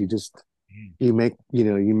image. Mm. You make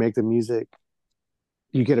you make the music.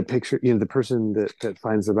 You get a picture. The person that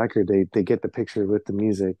finds the record, they get the picture with the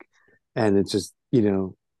music, and it's just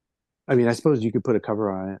I mean, I suppose you could put a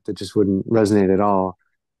cover on it that just wouldn't resonate at all.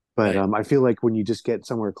 But Right. I feel like when you just get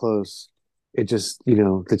somewhere close, it just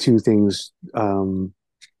the two things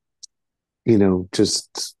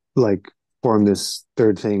just like form this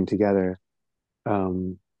third thing together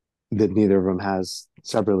um, that neither of them has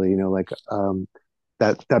separately. Like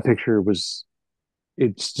that picture was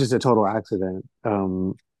it's just a total accident.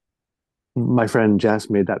 My friend Jess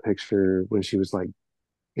made that picture when she was like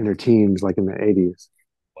in her teens, like in the 80s.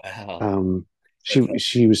 Wow. Um, That's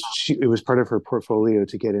she it was part of her portfolio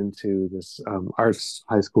to get into this arts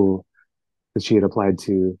high school that she had applied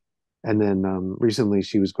to. And then recently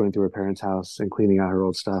she was going through her parents' house and cleaning out her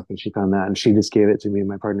old stuff, and she found that, and she just gave it to me and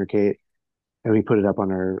my partner Kate, and we put it up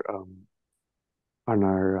on our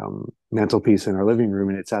mantelpiece in our living room,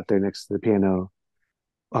 and it sat there next to the piano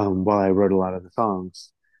while I wrote a lot of the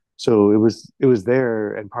songs. So it was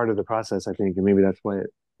there and part of the process, I think, and maybe that's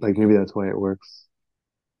why it works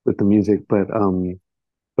with the music, but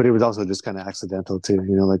it was also just kind of accidental too,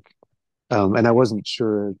 like and I wasn't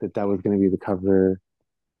sure that that was going to be the cover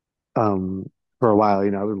um for a while.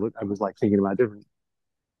 I was like thinking about different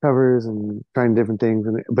covers and trying different things,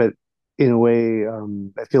 but in a way,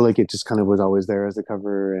 I feel like it just kind of was always there as a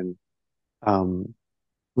cover, and um,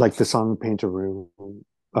 like the song "Paint a Room"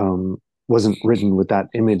 um, wasn't written with that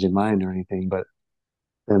image in mind or anything, but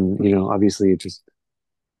then obviously it just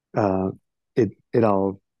uh, it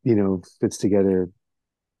all fits together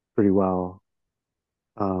pretty well,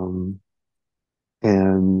 um,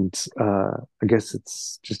 and I guess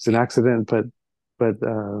it's just an accident, but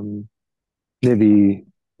maybe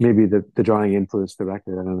maybe the drawing influenced the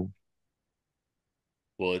record. I don't know.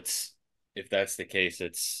 well, it's if that's the case,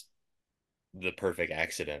 it's the perfect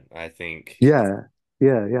accident. I think. Yeah,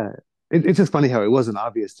 yeah. It's just funny how it wasn't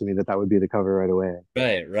obvious to me that that would be the cover right away.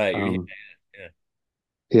 Right, right. You're, Um, yeah.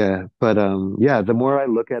 yeah, but yeah, the more I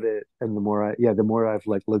look at it, and the more I've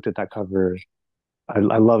like looked at that cover,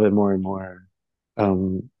 I love it more and more.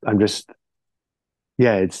 I'm just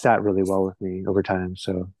yeah, it sat really well with me over time,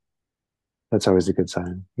 so that's always a good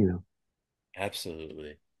sign.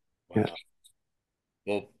 Absolutely. Yeah. Wow.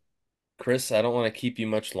 Well, Chris, I don't want to keep you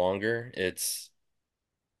much longer. It's,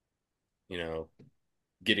 you know,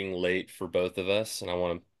 getting late for both of us, and I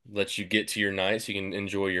want to let you get to your night so you can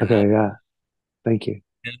enjoy your night. Okay. Yeah. Thank you.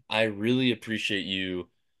 And I really appreciate you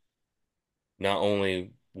not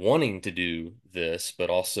only wanting to do this, but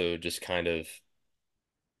also just kind of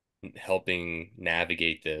helping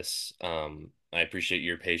navigate this. I appreciate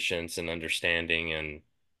your patience and understanding, and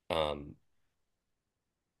um,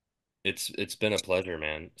 it's been a pleasure,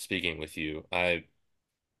 man, speaking with you.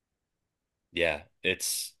 Yeah,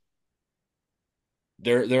 it's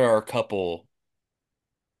there are a couple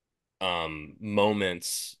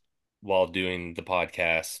moments while doing the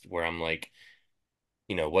podcast where I'm like,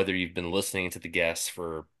 whether you've been listening to the guests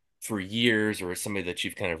for years or somebody that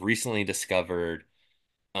you've kind of recently discovered,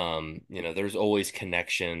 there's always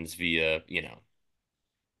connections via,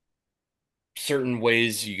 certain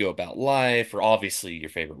ways you go about life or obviously your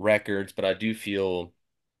favorite records, but I do feel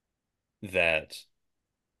that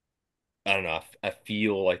I don't know, I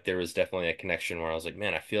feel like there was definitely a connection where I was like,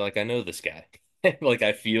 man, I feel like I know this guy. Like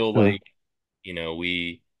I feel Uh, like,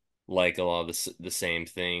 we like a lot of the same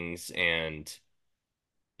things, and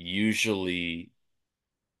usually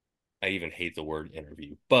I even hate the word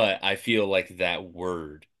interview, but I feel like that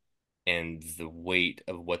word and the weight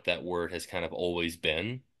of what that word has kind of always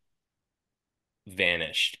been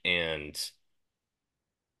vanished. And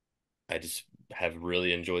I just have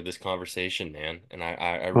really enjoyed this conversation, man. And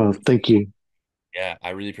I Well, really, thank you. yeah, I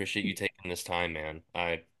really appreciate you taking this time, man.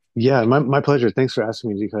 Yeah, my pleasure. Thanks for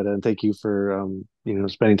asking me, Dakota, and thank you for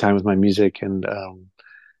spending time with my music. And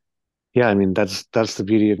yeah, I mean that's the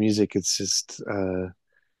beauty of music. It's just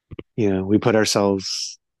we put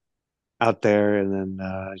ourselves out there, and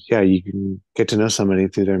then yeah, you can get to know somebody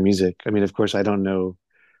through their music. I mean, of course, I don't know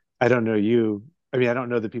you. I mean, I don't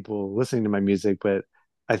know the people listening to my music, but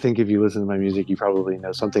I think if you listen to my music, you probably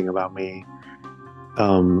know something about me.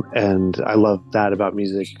 And I love that about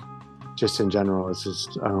music, just in general. It's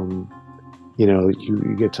just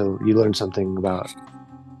you get to you learn something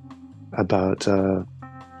about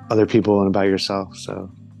other people and about yourself.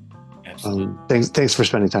 So absolutely. thanks for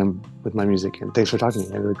spending time with my music, and thanks for talking to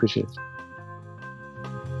me. I really appreciate it.